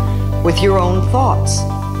yourself with your own thoughts?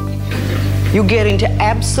 You get into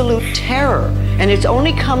absolute terror, and it's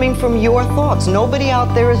only coming from your thoughts. Nobody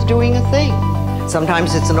out there is doing a thing.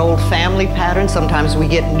 Sometimes it's an old family pattern, sometimes we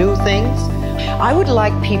get new things. I would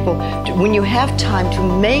like people, when you have time, to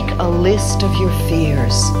make a list of your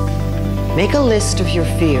fears. Make a list of your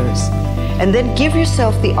fears. And then give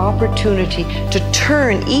yourself the opportunity to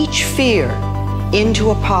turn each fear into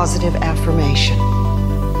a positive affirmation.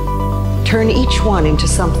 Turn each one into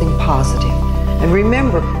something positive. And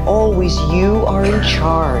remember, always you are in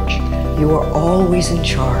charge. You are always in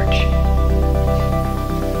charge.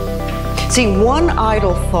 See, one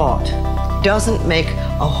idle thought doesn't make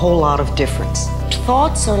a whole lot of difference.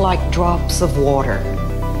 Thoughts are like drops of water.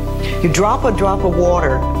 You drop a drop of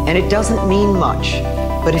water and it doesn't mean much.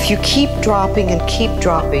 But if you keep dropping and keep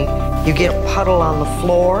dropping, you get a puddle on the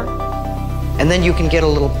floor, and then you can get a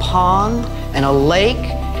little pond and a lake,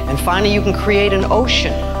 and finally you can create an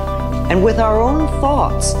ocean. And with our own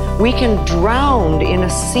thoughts, we can drown in a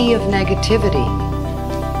sea of negativity,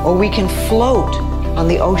 or we can float on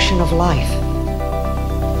the ocean of life.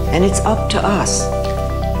 And it's up to us.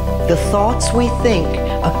 The thoughts we think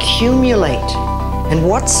accumulate. And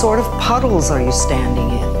what sort of puddles are you standing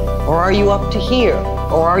in? Or are you up to here?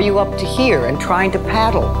 Or are you up to here and trying to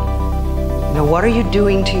paddle? Now, what are you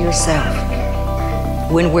doing to yourself?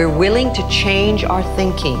 When we're willing to change our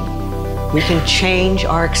thinking, we can change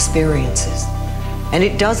our experiences. And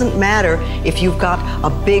it doesn't matter if you've got a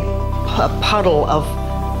big puddle of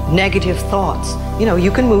negative thoughts. You know,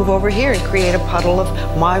 you can move over here and create a puddle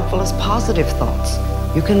of mindfulness, positive thoughts.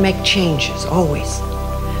 You can make changes, always.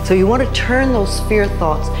 So you want to turn those fear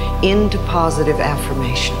thoughts into positive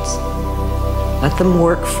affirmations. Let them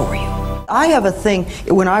work for you. I have a thing,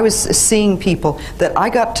 when I was seeing people, that I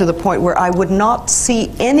got to the point where I would not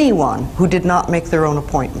see anyone who did not make their own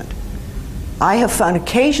appointment. I have found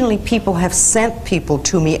occasionally people have sent people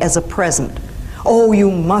to me as a present. Oh, you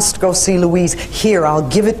must go see Louise. Here, I'll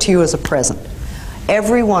give it to you as a present.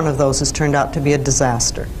 Every one of those has turned out to be a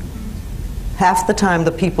disaster. Half the time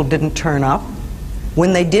the people didn't turn up.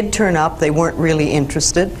 When they did turn up, they weren't really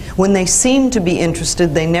interested. When they seemed to be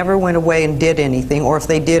interested, they never went away and did anything, or if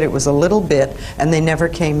they did, it was a little bit, and they never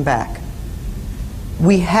came back.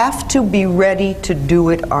 We have to be ready to do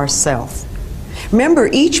it ourselves. Remember,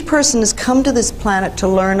 each person has come to this planet to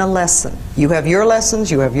learn a lesson. You have your lessons,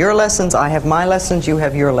 you have your lessons, I have my lessons, you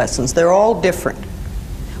have your lessons. They're all different.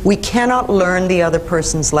 We cannot learn the other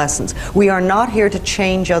person's lessons. We are not here to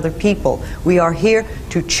change other people. We are here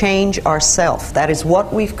to change ourselves. That is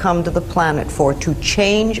what we've come to the planet for, to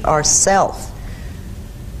change ourselves.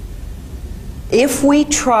 If we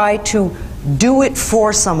try to do it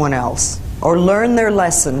for someone else, or learn their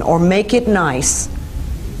lesson, or make it nice,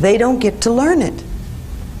 they don't get to learn it.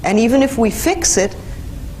 And even if we fix it,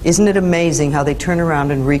 isn't it amazing how they turn around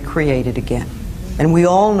and recreate it again? And we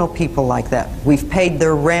all know people like that. We've paid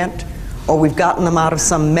their rent, or we've gotten them out of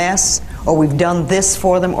some mess, or we've done this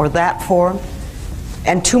for them or that for them.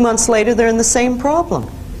 And 2 months later, they're in the same problem,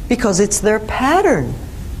 because it's their pattern.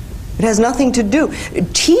 It has nothing to do.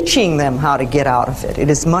 Teaching them how to get out of it, it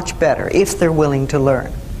is much better if they're willing to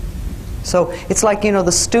learn. So it's like, you know,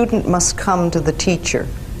 the student must come to the teacher.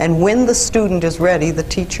 And when the student is ready, the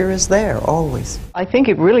teacher is there, always. I think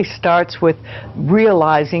it really starts with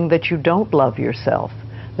realizing that you don't love yourself,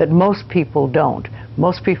 that most people don't.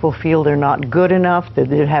 Most people feel they're not good enough, that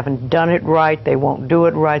they haven't done it right, they won't do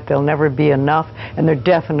it right, they'll never be enough, and they're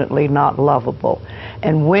definitely not lovable.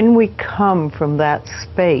 And when we come from that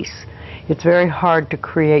space, it's very hard to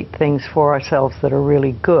create things for ourselves that are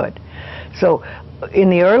really good. So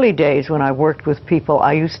in the early days when I worked with people,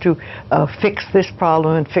 I used to fix this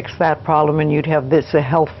problem and fix that problem, and you'd have this, a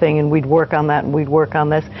health thing, and we'd work on that and we'd work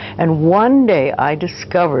on this. And one day I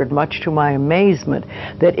discovered, much to my amazement,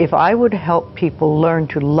 that if I would help people learn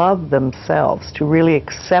to love themselves, to really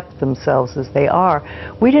accept themselves as they are,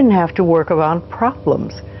 we didn't have to work around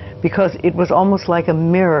problems, because it was almost like a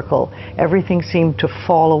miracle. Everything seemed to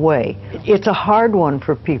fall away. It's a hard one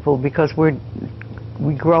for people because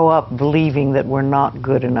we grow up believing that we're not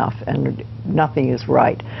good enough and nothing is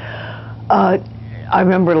right. I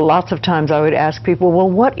remember lots of times I would ask people, well,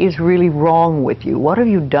 what is really wrong with you? What have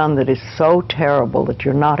you done that is so terrible that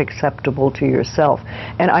you're not acceptable to yourself?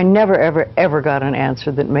 And I never, ever got an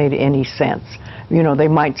answer that made any sense. You know, they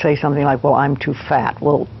might say something like, well, I'm too fat.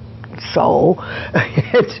 Well, so,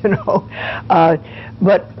 you know,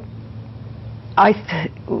 but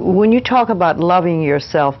when you talk about loving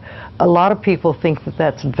yourself, a lot of people think that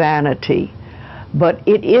that's vanity, but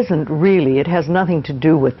it isn't really. It has nothing to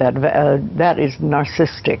do with that. That is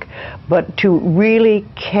narcissistic. But to really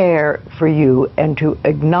care for you and to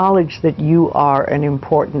acknowledge that you are an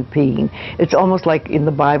important being. It's almost like in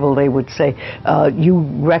the Bible they would say, you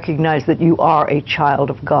recognize that you are a child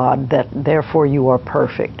of God, that therefore you are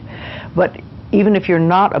perfect. But even if you're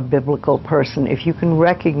not a biblical person, if you can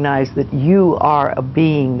recognize that you are a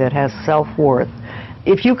being that has self-worth,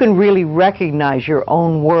 if you can really recognize your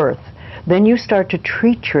own worth, then you start to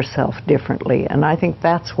treat yourself differently. And I think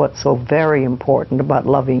that's what's so very important about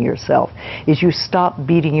loving yourself, is you stop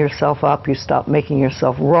beating yourself up, you stop making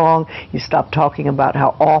yourself wrong, you stop talking about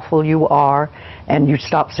how awful you are, and you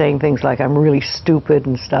stop saying things like, I'm really stupid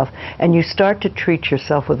and stuff, and you start to treat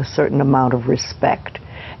yourself with a certain amount of respect.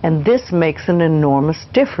 And this makes an enormous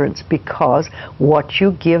difference, because what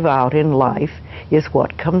you give out in life is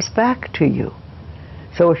what comes back to you.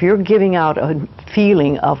 So if you're giving out a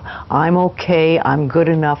feeling of, I'm okay, I'm good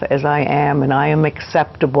enough as I am, and I am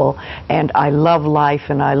acceptable, and I love life,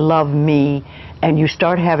 and I love me, and you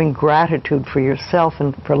start having gratitude for yourself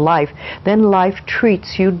and for life, then life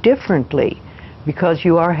treats you differently, because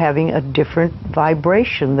you are having a different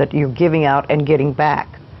vibration that you're giving out and getting back.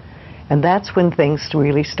 And that's when things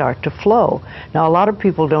really start to flow. Now, a lot of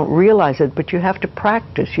people don't realize it, but you have to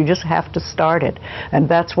practice. You just have to start it. And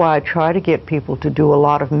that's why I try to get people to do a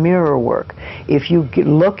lot of mirror work. If you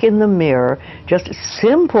look in the mirror, just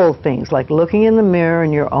simple things like looking in the mirror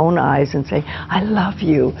in your own eyes and say, I love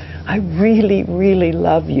you. I really, really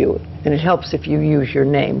love you. And it helps if you use your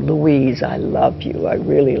name, Louise, I love you. I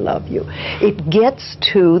really love you. It gets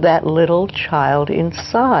to that little child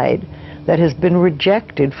inside that has been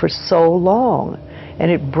rejected for so long,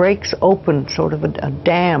 and it breaks open sort of a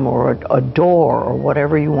dam or a door or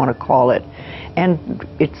whatever you want to call it, and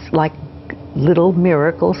it's like little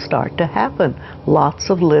miracles start to happen.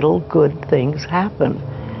 Lots of little good things happen,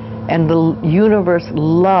 and the universe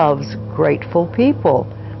loves grateful people.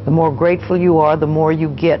 The more grateful you are, the more you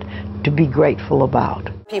get to be grateful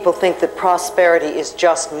about. People think that prosperity is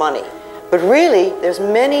just money. But really, there's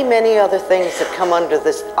many, many other things that come under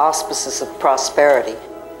this auspices of prosperity.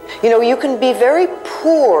 You know, you can be very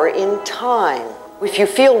poor in time. If you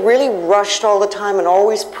feel really rushed all the time and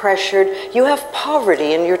always pressured, you have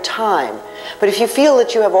poverty in your time. But if you feel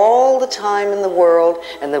that you have all the time in the world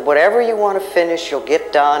and that whatever you want to finish, you'll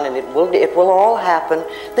get done and it will all happen,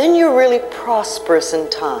 then you're really prosperous in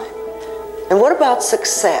time. And what about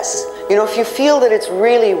success? You know, if you feel that it's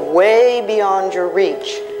really way beyond your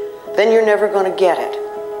reach, then you're never going to get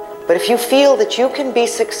it. But if you feel that you can be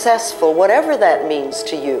successful, whatever that means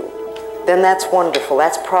to you, then that's wonderful.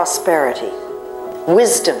 That's prosperity.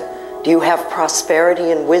 Wisdom. Do you have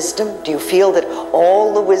prosperity in wisdom? Do you feel that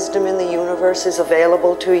all the wisdom in the universe is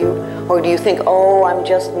available to you? Or do you think, oh, I'm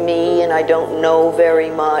just me and I don't know very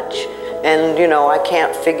much and, you know, I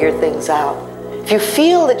can't figure things out? If you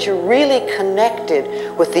feel that you're really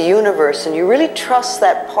connected with the universe and you really trust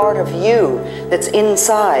that part of you that's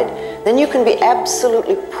inside, then you can be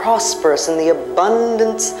absolutely prosperous in the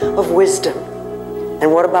abundance of wisdom.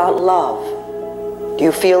 And what about love? Do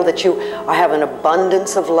you feel that you have an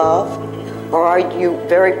abundance of love? Or are you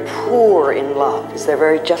very poor in love? Is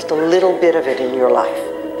there just a little bit of it in your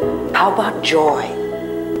life? How about joy?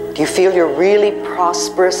 Do you feel you're really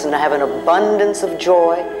prosperous and have an abundance of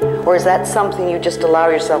joy? Or is that something you just allow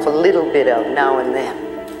yourself a little bit of now and then?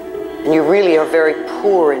 And you really are very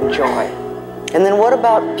poor in joy. And then what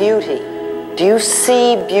about beauty? Do you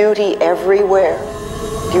see beauty everywhere?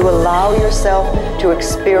 Do you allow yourself to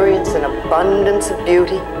experience an abundance of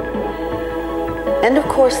beauty? And of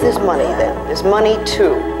course there's money then. There's money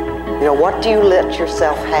too. You know, what do you let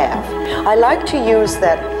yourself have? I like to use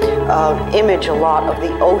that image a lot of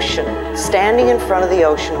the ocean, standing in front of the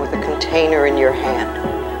ocean with a container in your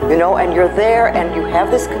hand. You know, and you're there and you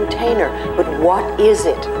have this container, but what is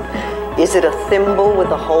it? Is it a thimble with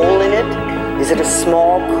a hole in it? Is it a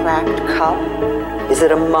small cracked cup? Is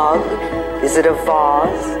it a mug? Is it a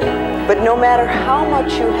vase? But no matter how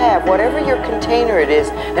much you have, whatever your container it is,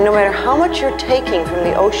 and no matter how much you're taking from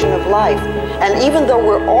the ocean of life, and even though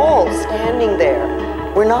we're all standing there,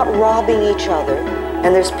 we're not robbing each other,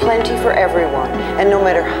 and there's plenty for everyone, and no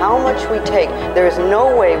matter how much we take, there is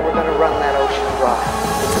no way we're going to run that ocean dry.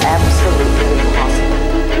 It's absolutely impossible.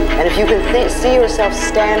 And if you can see yourself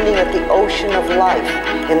standing at the ocean of life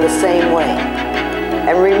in the same way,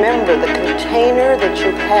 and remember the container that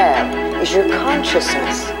you have is your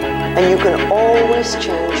consciousness, and you can always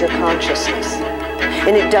change your consciousness.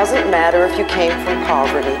 And it doesn't matter if you came from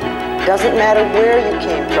poverty, it doesn't matter where you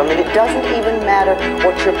came from, and it doesn't even matter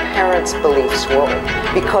what your parents' beliefs were,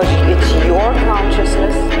 because it's your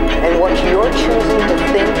consciousness and what you're choosing to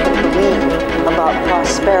think and believe about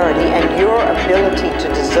prosperity and your ability to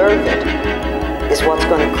deserve it is what's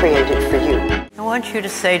going to create it for you. I want you to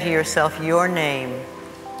say to yourself your name.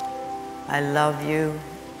 I love you.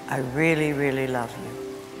 I really, really love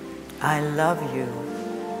you. I love you.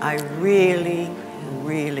 I really,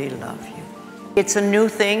 really love you. It's a new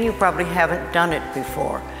thing. You probably haven't done it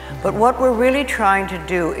before. But what we're really trying to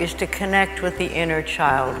do is to connect with the inner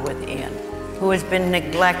child within, who has been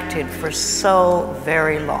neglected for so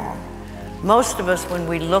very long. Most of us, when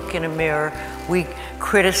we look in a mirror, we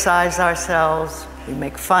criticize ourselves, we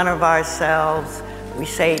make fun of ourselves, we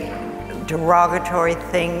say derogatory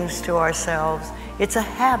things to ourselves. It's a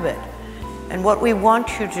habit. And what we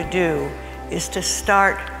want you to do is to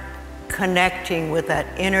start connecting with that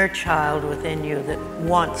inner child within you that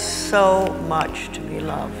wants so much to be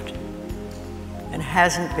loved and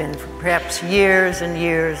hasn't been for perhaps years and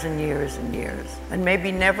years and years and years, and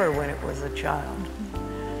maybe never when it was a child.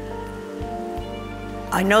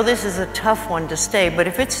 I know this is a tough one to stay, but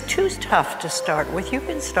if it's too tough to start with, you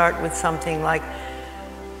can start with something like,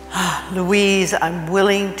 Louise, I'm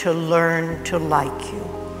willing to learn to like you.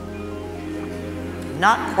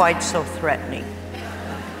 Not quite so threatening.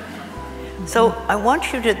 So I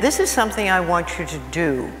want you to, this is something I want you to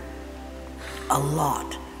do a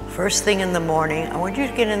lot. First thing in the morning, I want you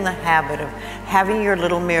to get in the habit of having your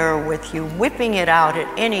little mirror with you, whipping it out at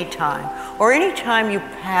any time, or any time you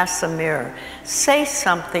pass a mirror, say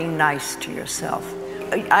something nice to yourself.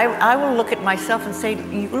 I will look at myself and say,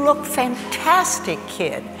 you look fantastic,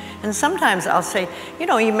 kid. And sometimes I'll say, you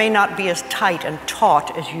know, you may not be as tight and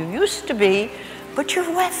taut as you used to be, but you're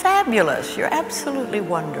fabulous. You're absolutely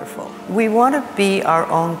wonderful. We want to be our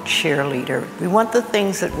own cheerleader. We want the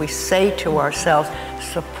things that we say to ourselves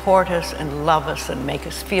support us and love us and make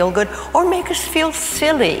us feel good or make us feel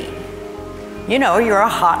silly. You know, you're a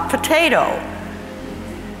hot potato.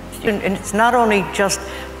 And it's not only just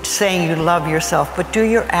saying you love yourself, but do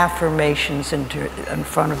your affirmations in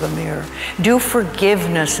front of a mirror. Do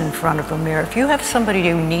forgiveness in front of a mirror. If you have somebody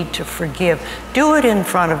you need to forgive, do it in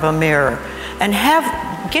front of a mirror. And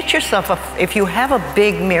get yourself, if you have a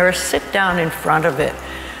big mirror, sit down in front of it,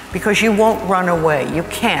 because you won't run away. You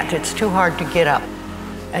can't, it's too hard to get up.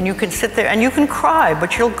 And you can sit there and you can cry,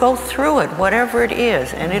 but you'll go through it, whatever it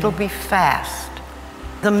is, and it'll be fast.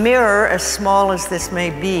 The mirror, as small as this may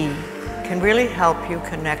be, can really help you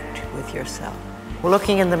connect with yourself. We're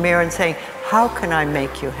looking in the mirror and saying, how can I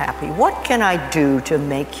make you happy? What can I do to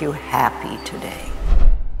make you happy today?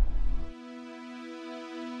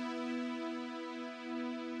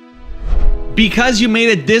 Because you made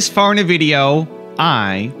it this far in a video,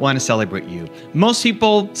 I want to celebrate you. Most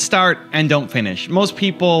people start and don't finish. Most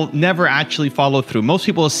people never actually follow through. Most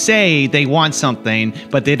people say they want something,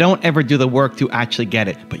 but they don't ever do the work to actually get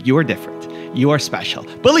it. But you are different. You are special.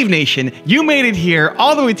 Believe Nation, you made it here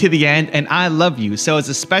all the way to the end, and I love you. So as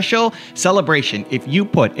a special celebration, if you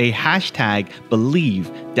put a hashtag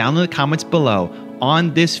believe down in the comments below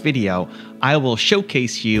on this video, I will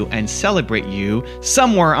showcase you and celebrate you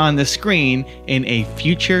somewhere on the screen in a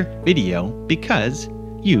future video because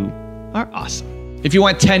you are awesome. If you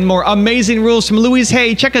want 10 more amazing rules from Louise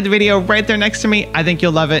Hay, check out the video right there next to me. I think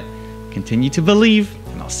you'll love it. Continue to believe,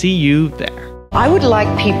 and I'll see you there. I would like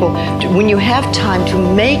people, when you have time,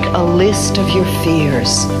 to make a list of your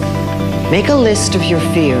fears. Make a list of your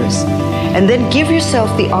fears. And then give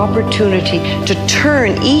yourself the opportunity to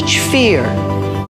turn each fear